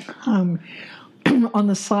 On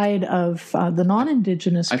the side of the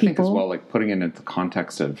non-Indigenous people, I think as well, like putting it into the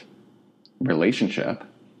context of relationship,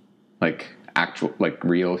 like actual, like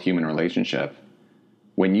real human relationship.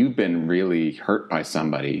 When you've been really hurt by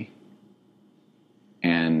somebody,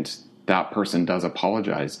 and that person does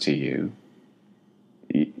apologize to you,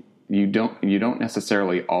 you don't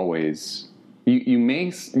necessarily always. You may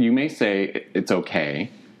say it's okay,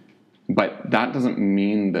 but that doesn't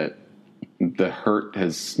mean that the hurt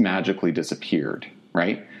has magically disappeared,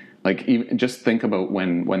 right? Like, even just think about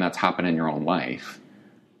when that's happened in your own life.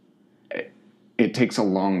 It takes a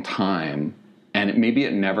long time, and it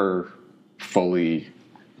never fully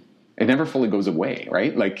goes away,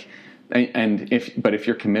 right? Like, and if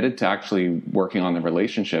you're committed to actually working on the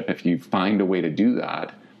relationship, if you find a way to do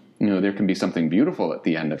that, there can be something beautiful at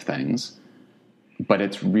the end of things. But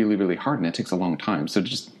it's really, really hard, and it takes a long time. So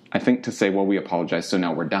I think to say, well, we apologize, so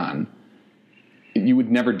now we're done. You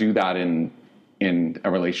would never do that in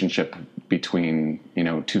a relationship between,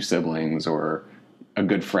 two siblings or a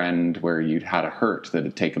good friend where you'd had a hurt that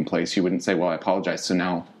had taken place. You wouldn't say, well, I apologize, so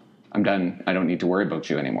now I'm done. I don't need to worry about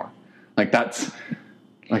you anymore. Like, that's,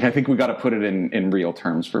 like, I think we got to put it in real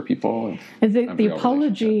terms for people. The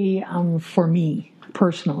apology, for me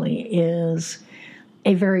personally, is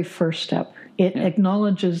a very first step. It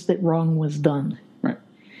acknowledges that wrong was done. Right.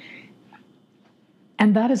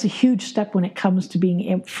 And that is a huge step when it comes to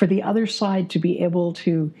being, for the other side to be able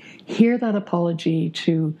to hear that apology,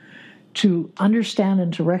 to understand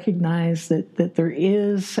and to recognize that there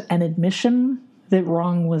is an admission that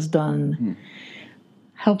wrong was done.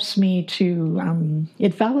 Helps me to,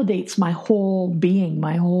 it validates my whole being,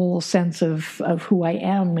 my whole sense of who I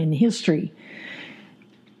am in history.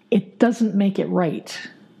 It doesn't make it right.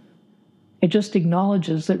 It just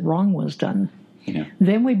acknowledges that wrong was done. Yeah.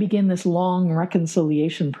 Then we begin this long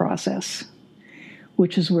reconciliation process.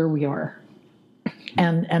 which is where we are.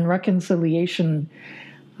 And reconciliation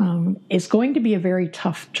is going to be a very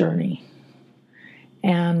tough journey.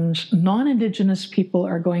 And non-Indigenous people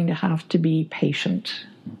are going to have to be patient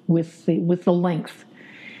with the length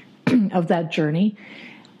of that journey.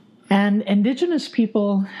 And Indigenous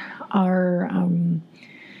people are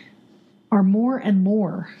more and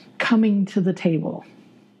more coming to the table.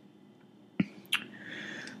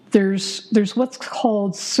 There's what's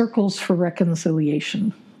called Circles for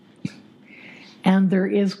Reconciliation. And there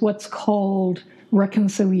is what's called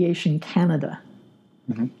Reconciliation Canada.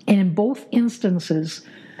 Mm-hmm. And in both instances,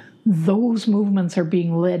 those movements are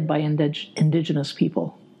being led by Indigenous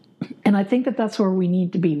people. And I think that that's where we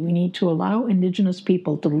need to be. We need to allow Indigenous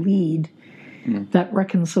people to lead that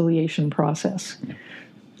reconciliation process. Yeah.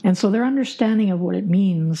 And so their understanding of what it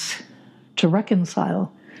means to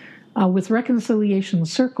reconcile, with reconciliation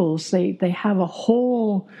circles, they have a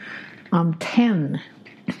whole 10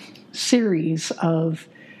 series of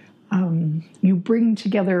you bring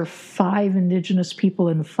together 5 Indigenous people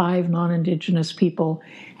and 5 non-Indigenous people,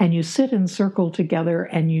 and you sit in circle together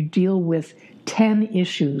and you deal with 10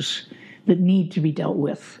 issues that need to be dealt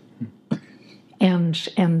with. And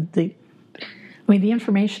the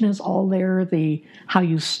information is all there. How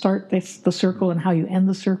you start the circle and how you end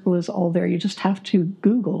the circle is all there. You just have to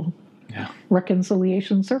Google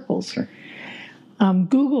reconciliation circles. Sure.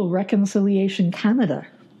 Google Reconciliation Canada.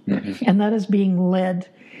 Mm-hmm. And that is being led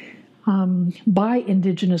by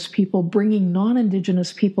Indigenous people, bringing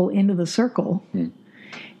non-Indigenous people into the circle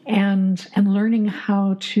and learning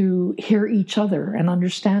how to hear each other and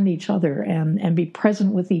understand each other and be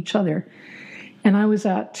present with each other. And I was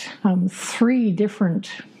at 3 different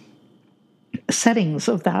settings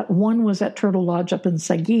of that. One was at Turtle Lodge up in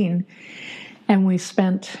Seguin, and we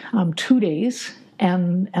spent 2 days,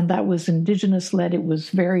 and that was Indigenous-led. It was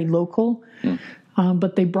very local.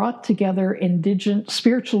 But they brought together Indigenous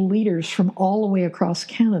spiritual leaders from all the way across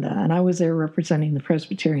Canada, and I was there representing the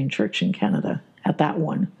Presbyterian Church in Canada at that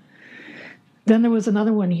one. Then there was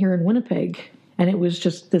another one here in Winnipeg, and it was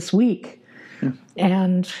just this week.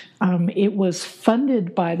 And it was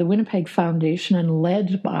funded by the Winnipeg Foundation and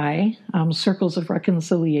led by Circles of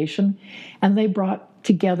Reconciliation, and they brought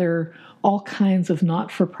together all kinds of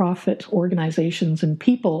not-for-profit organizations and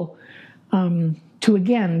people to,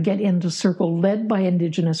 again, get into circle led by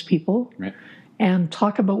Indigenous people and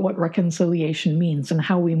talk about what reconciliation means and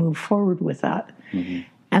how we move forward with that. Mm-hmm.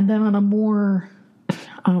 And then on a more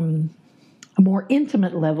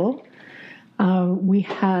intimate level, we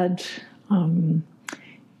had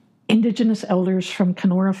Indigenous elders from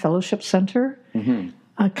Kenora Fellowship Center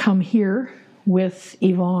come here with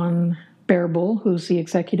Yvonne Bearable, who's the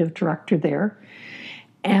executive director there,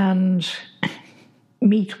 and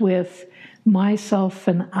meet with myself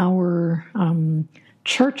and our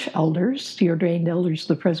church elders, the ordained elders of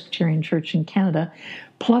the Presbyterian Church in Canada,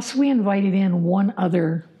 plus we invited in one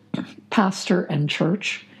other pastor and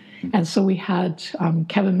church. And so we had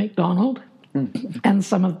Kevin McDonald and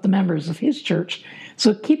some of the members of his church. So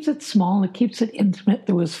it keeps it small, it keeps it intimate.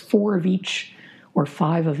 There was 4 of each or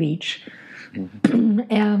 5 of each.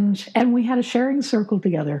 And we had a sharing circle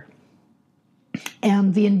together.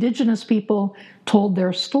 And the Indigenous people told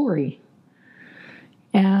their story.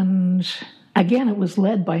 And again, it was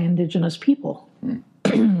led by Indigenous people.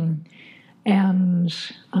 And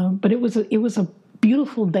but it was a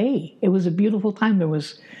beautiful day. It was a beautiful time. There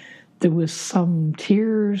was some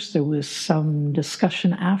tears. There was some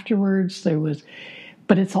discussion afterwards.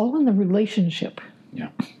 But it's all in the relationship. Yeah,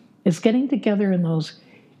 it's getting together in those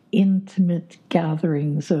intimate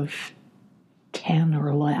gatherings of 10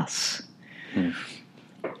 or less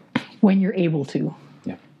when you're able to.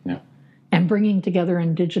 And bringing together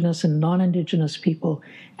Indigenous and non-Indigenous people,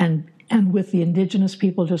 and with the Indigenous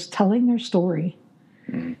people just telling their story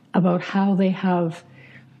about how they have,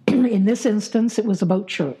 in this instance, it was about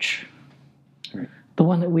church. Right. The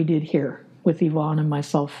one that we did here with Yvonne and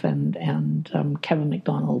myself and Kevin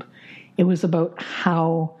McDonald. It was about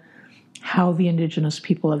how the Indigenous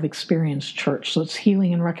people have experienced church. So it's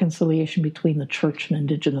healing and reconciliation between the church and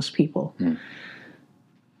Indigenous people.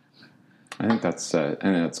 I think that's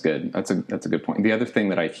good. That's a good point. The other thing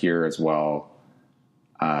that I hear as well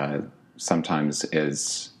sometimes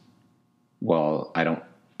is, well, I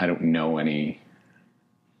don't know any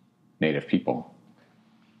Native people,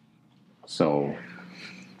 so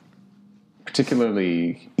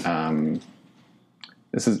particularly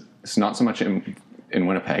this is not so much in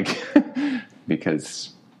Winnipeg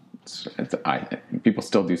because people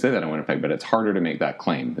still do say that in Winnipeg, but it's harder to make that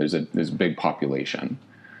claim. There's a big population.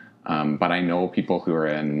 But I know people who are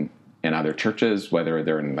in in other churches, whether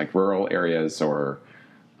they're in like rural areas or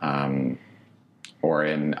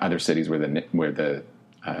in other cities where the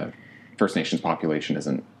First Nations population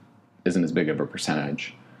isn't as big of a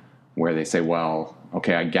percentage, where they say, well,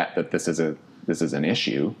 okay, I get that this is an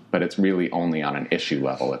issue, but it's really only on an issue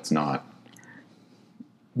level. It's not,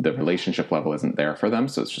 the relationship level isn't there for them.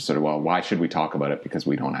 So it's just sort of, well, why should we talk about it? Because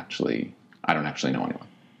I don't actually know anyone.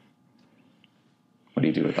 What do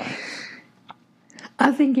you do with that?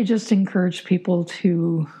 I think you just encourage people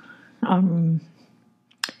to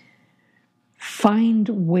find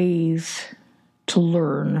ways to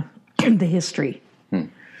learn the history.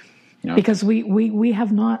 Yeah. Because we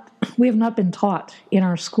have not been taught in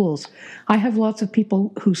our schools. I have lots of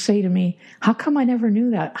people who say to me, "How come I never knew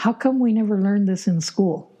that? How come we never learned this in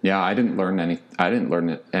school?" Yeah, I didn't learn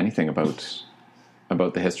anything about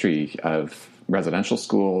the history of residential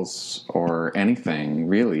schools or anything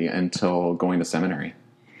really until going to seminary.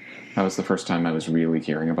 That was the first time I was really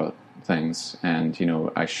hearing about things, and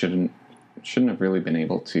I shouldn't have really been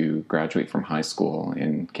able to graduate from high school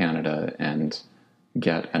in Canada and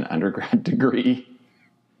get an undergrad degree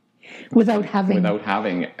without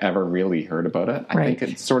having ever really heard about it. I think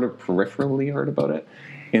it's sort of peripherally heard about it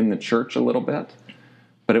in the church a little bit,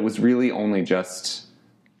 but it was really only just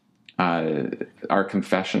our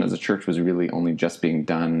confession as a church was really only just being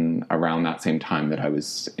done around that same time that I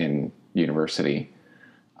was in university.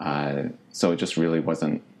 So it just really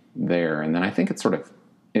wasn't there. And then I think it's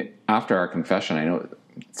after our confession, I know it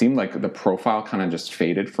seemed like the profile kind of just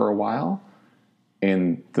faded for a while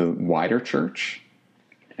in the wider church.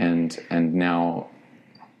 And now,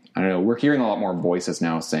 I don't know, we're hearing a lot more voices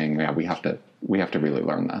now saying, yeah, we have to really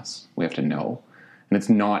learn this. We have to know. And it's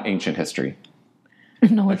not ancient history.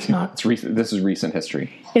 No, it's not. It's recent. This is recent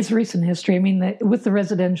history. It's recent history. I mean, with the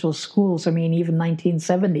residential schools, I mean, even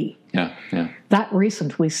 1970. Yeah. That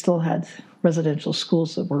recent, we still had residential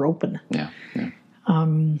schools that were open. Yeah.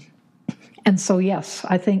 And so, yes,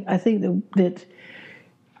 I think that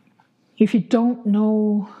if you don't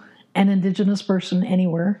know an Indigenous person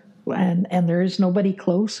anywhere, and there is nobody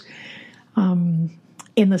close, in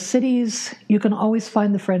the cities, you can always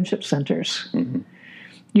find the friendship centers. Mm-hmm.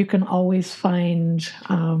 You can always find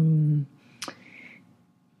the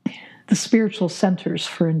spiritual centers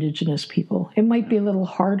for Indigenous people. It might be a little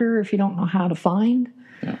harder if you don't know how to find,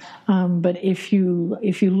 but if you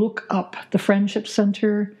look up the friendship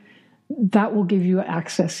center, that will give you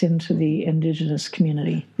access into the Indigenous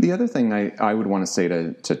community. The other thing I would want to say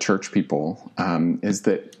to church people is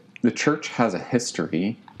that the church has a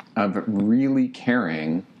history of really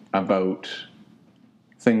caring about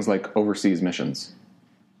things like overseas missions,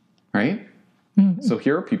 right? Mm-hmm. So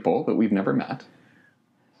here are people that we've never met,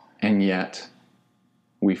 and yet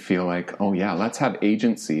we feel like, oh yeah, let's have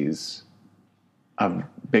agencies of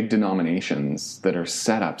big denominations that are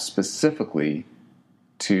set up specifically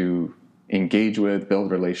to engage with,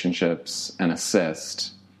 build relationships, and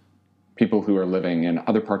assist people who are living in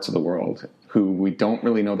other parts of the world who we don't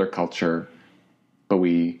really know their culture, but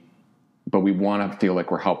we want to feel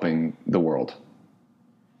like we're helping the world.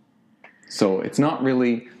 So it's not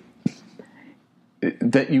really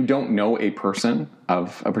that you don't know a person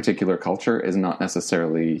of a particular culture is not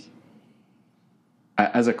necessarily,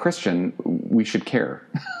 as a Christian, we should care,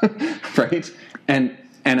 right? And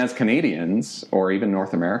as Canadians or even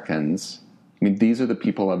North Americans, I mean, these are the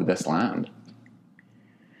people of this land.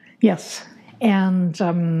 Yes. And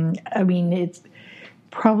I mean, it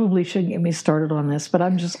probably shouldn't get me started on this, but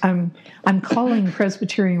I'm calling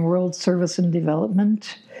Presbyterian World Service and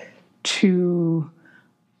Development to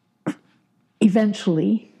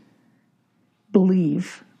eventually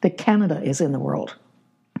believe that Canada is in the world.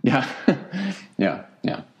 Yeah.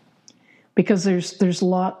 Yeah. Because there's a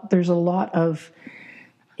lot of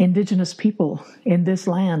Indigenous people in this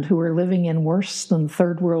land who are living in worse than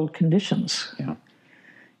third world conditions. Yeah.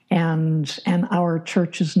 And our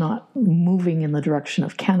church is not moving in the direction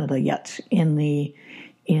of Canada yet and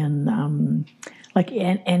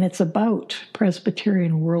it's about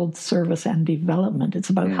Presbyterian World Service and Development. It's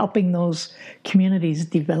about helping those communities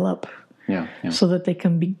develop so that they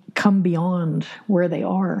can come beyond where they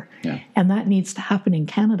are. Yeah. And that needs to happen in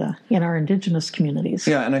Canada, in our Indigenous communities.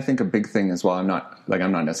 Yeah, and I think a big thing as well, I'm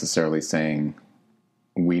not necessarily saying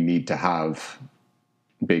we need to have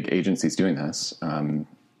big agencies doing this.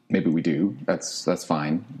 Maybe we do. That's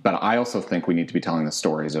fine. But I also think we need to be telling the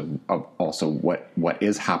stories of also what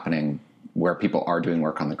is happening, where people are doing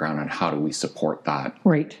work on the ground, and how do we support that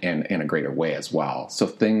in a greater way as well. So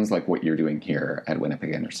things like what you're doing here at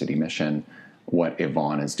Winnipeg Inner City Mission, what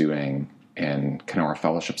Yvonne is doing in Kenora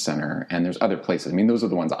Fellowship Center, and there's other places. I mean, those are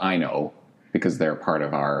the ones I know because they're part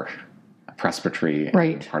of our presbytery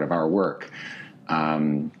Right. and part of our work.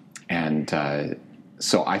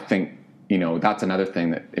 So I think, that's another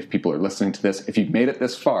thing that if people are listening to this, if you've made it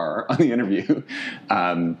this far on the interview,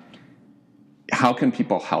 how can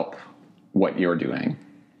people help what you're doing?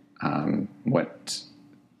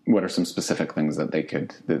 What are some specific things that they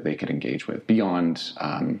could engage with beyond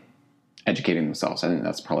educating themselves? I think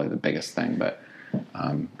that's probably the biggest thing, but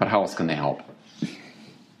how else can they help?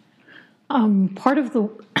 Part of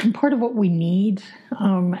what we need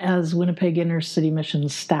as Winnipeg Inner City Mission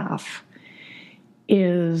staff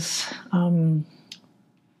is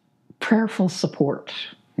prayerful support,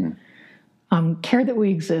 care that we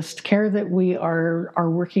exist, care that we are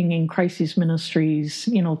working in crisis ministries,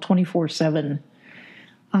 24/7.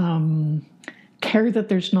 Care that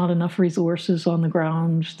there's not enough resources on the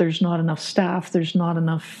ground, there's not enough staff, there's not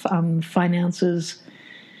enough finances,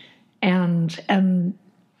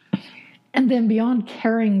 and then beyond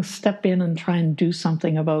caring, step in and try and do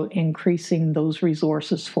something about increasing those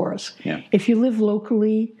resources for us. Yeah. If you live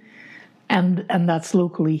locally, and that's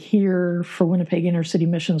locally here for Winnipeg Inner City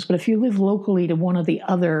Missions, but if you live locally to one of the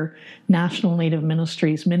other National Native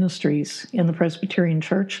ministries in the Presbyterian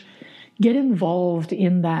Church, get involved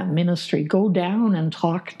in that ministry. Go down and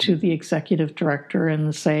talk to the executive director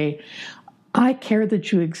and say, I care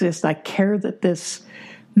that you exist. I care that this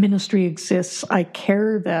ministry exists. I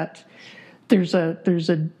care that there's a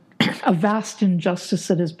vast injustice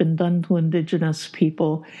that has been done to Indigenous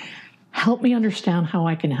people. Help me understand how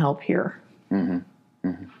I can help here. Mm-hmm.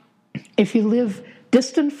 Mm-hmm. If you live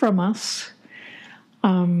distant from us,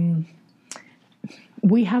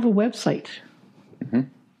 we have a website,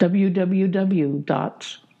 www.ca,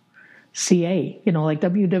 like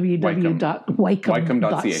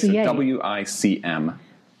www.wycombe.ca. So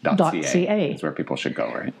WICM.ca is where people should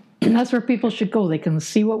go, right? And that's where people should go. They can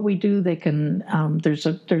see what we do. They can.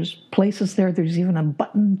 There's places there. There's even a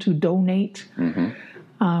button to donate. Mm-hmm.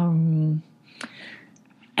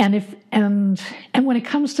 And when it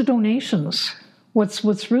comes to donations,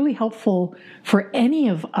 what's really helpful for any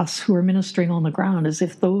of us who are ministering on the ground is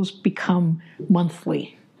if those become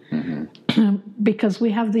monthly, because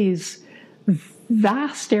we have these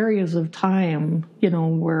vast areas of time,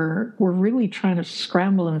 where we're really trying to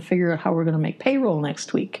scramble and figure out how we're going to make payroll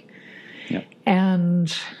next week. Yep.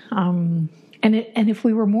 And if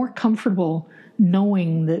we were more comfortable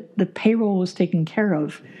knowing that the payroll was taken care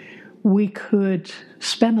of, we could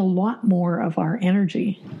spend a lot more of our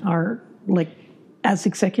energy, as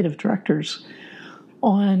executive directors,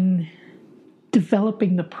 on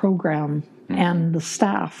developing the program and the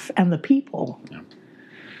staff and the people. Yeah.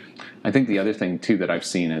 I think the other thing, too, that I've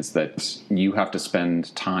seen is that you have to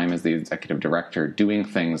spend time as the executive director doing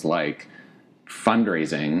things like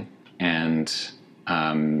fundraising and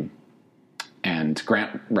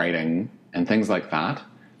grant writing and things like that.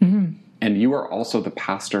 Mm-hmm. And you are also the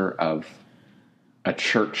pastor of a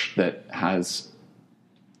church that has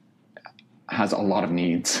a lot of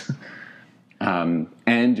needs.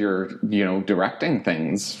 And you're, directing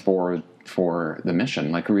things for the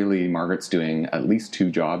mission. Like, really, Margaret's doing at least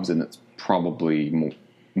 2 jobs, and it's probably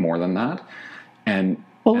more than that.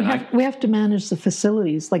 We have to manage the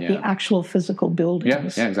facilities, the actual physical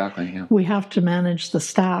buildings. Yeah, exactly. Yeah. We have to manage the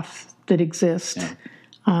staff that exist.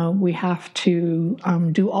 Yeah. We have to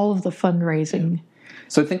do all of the fundraising. Yeah.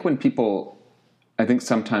 So I think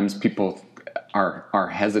sometimes people are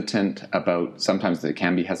hesitant about, sometimes they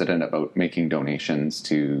can be hesitant about making donations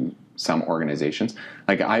to some organizations.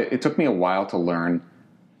 It took me a while to learn,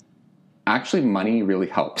 actually money really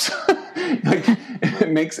helps.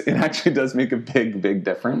 It actually does make a big, big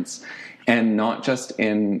difference. And not just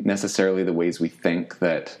in necessarily the ways we think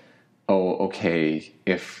that,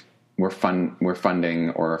 if we're funding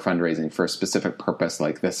or fundraising for a specific purpose,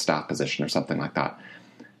 like this staff position or something like that.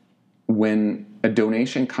 When a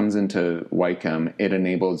donation comes into Wycombe, it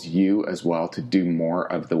enables you as well to do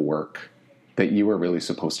more of the work that you were really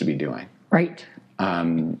supposed to be doing. Right.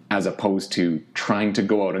 As opposed to trying to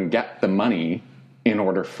go out and get the money in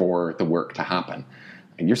order for the work to happen.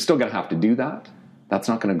 And you're still going to have to do that. That's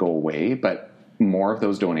not going to go away, but more of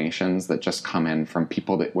those donations that just come in from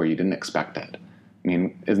people where you didn't expect it. I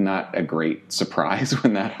mean, isn't that a great surprise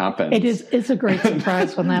when that happens? It is. It's a great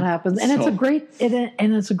surprise when that happens, and it's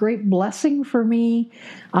a great blessing for me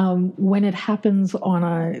when it happens on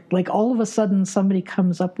all of a sudden somebody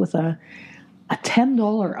comes up with a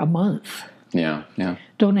 $10 a month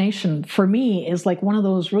donation. For me is one of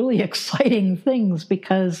those really exciting things,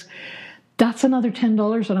 because That's another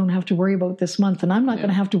 $10 I don't have to worry about this month, and I'm not going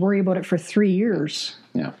to have to worry about it for 3 years.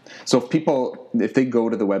 Yeah. So if they go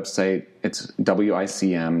to the website, it's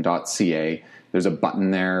wicm.ca. There's a button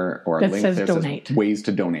there or a link that there says donate. Ways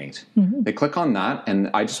to donate. Mm-hmm. They click on that, and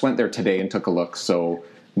I just went there today and took a look. So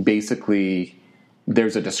basically,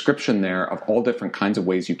 there's a description there of all different kinds of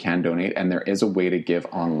ways you can donate, and there is a way to give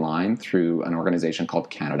online through an organization called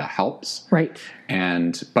Canada Helps. Right.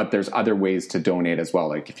 But there's other ways to donate as well.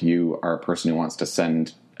 Like if you are a person who wants to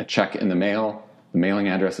send a check in the mail, the mailing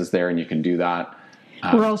address is there, and you can do that.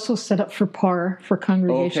 We're also set up for PAR, for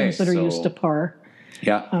congregations that are used to PAR.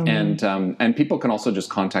 Yeah, and people can also just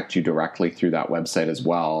contact you directly through that website as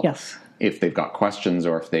well. Yes. If they've got questions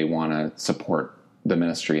or if they want to support the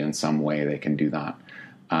ministry in some way, they can do that.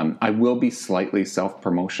 I will be slightly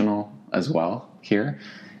self-promotional as well here.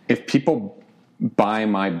 If people buy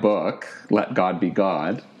my book, Let God Be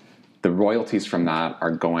God, the royalties from that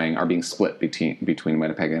are being split between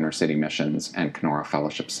Winnipeg Inner City Missions and Kenora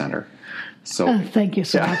Fellowship Center. So thank you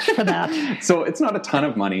so much for that. So it's not a ton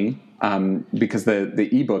of money because the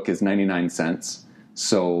ebook is 99 cents.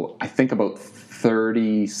 So I think about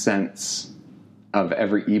 30 cents of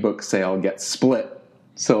every ebook sale gets split.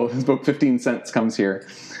 So about 15 cents comes here.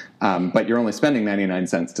 But you're only spending 99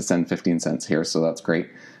 cents to send 15 cents here. So that's great.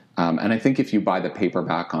 And I think if you buy the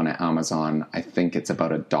paperback on Amazon, I think it's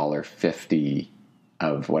about $1.50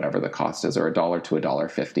 of whatever the cost is, or $1 to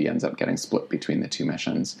 $1.50 ends up getting split between the two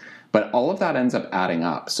missions. But all of that ends up adding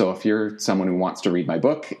up. So if you're someone who wants to read my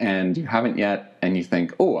book and you haven't yet, and you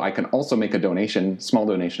think, oh, I can also make a small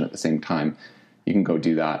donation at the same time, you can go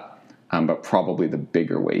do that. But probably the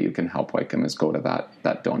bigger way you can help Wickham is go to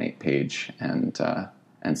that donate page and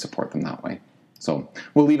support them that way. So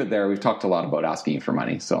we'll leave it there. We've talked a lot about asking you for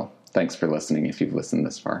money. So thanks for listening if you've listened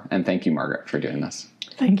this far. And thank you, Margaret, for doing this.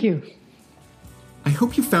 Thank you. I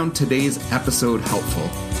hope you found today's episode helpful.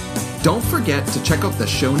 Don't forget to check out the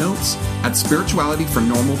show notes at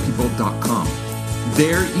spiritualityfornormalpeople.com.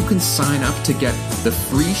 There you can sign up to get the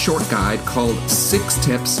free short guide called 6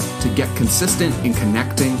 Tips to Get Consistent in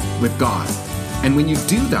Connecting with God. And when you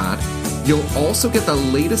do that, you'll also get the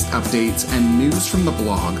latest updates and news from the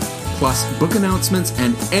blog, plus book announcements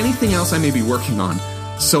and anything else I may be working on.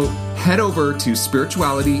 So head over to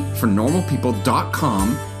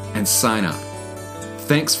spiritualityfornormalpeople.com and sign up.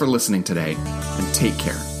 Thanks for listening today, and take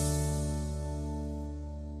care.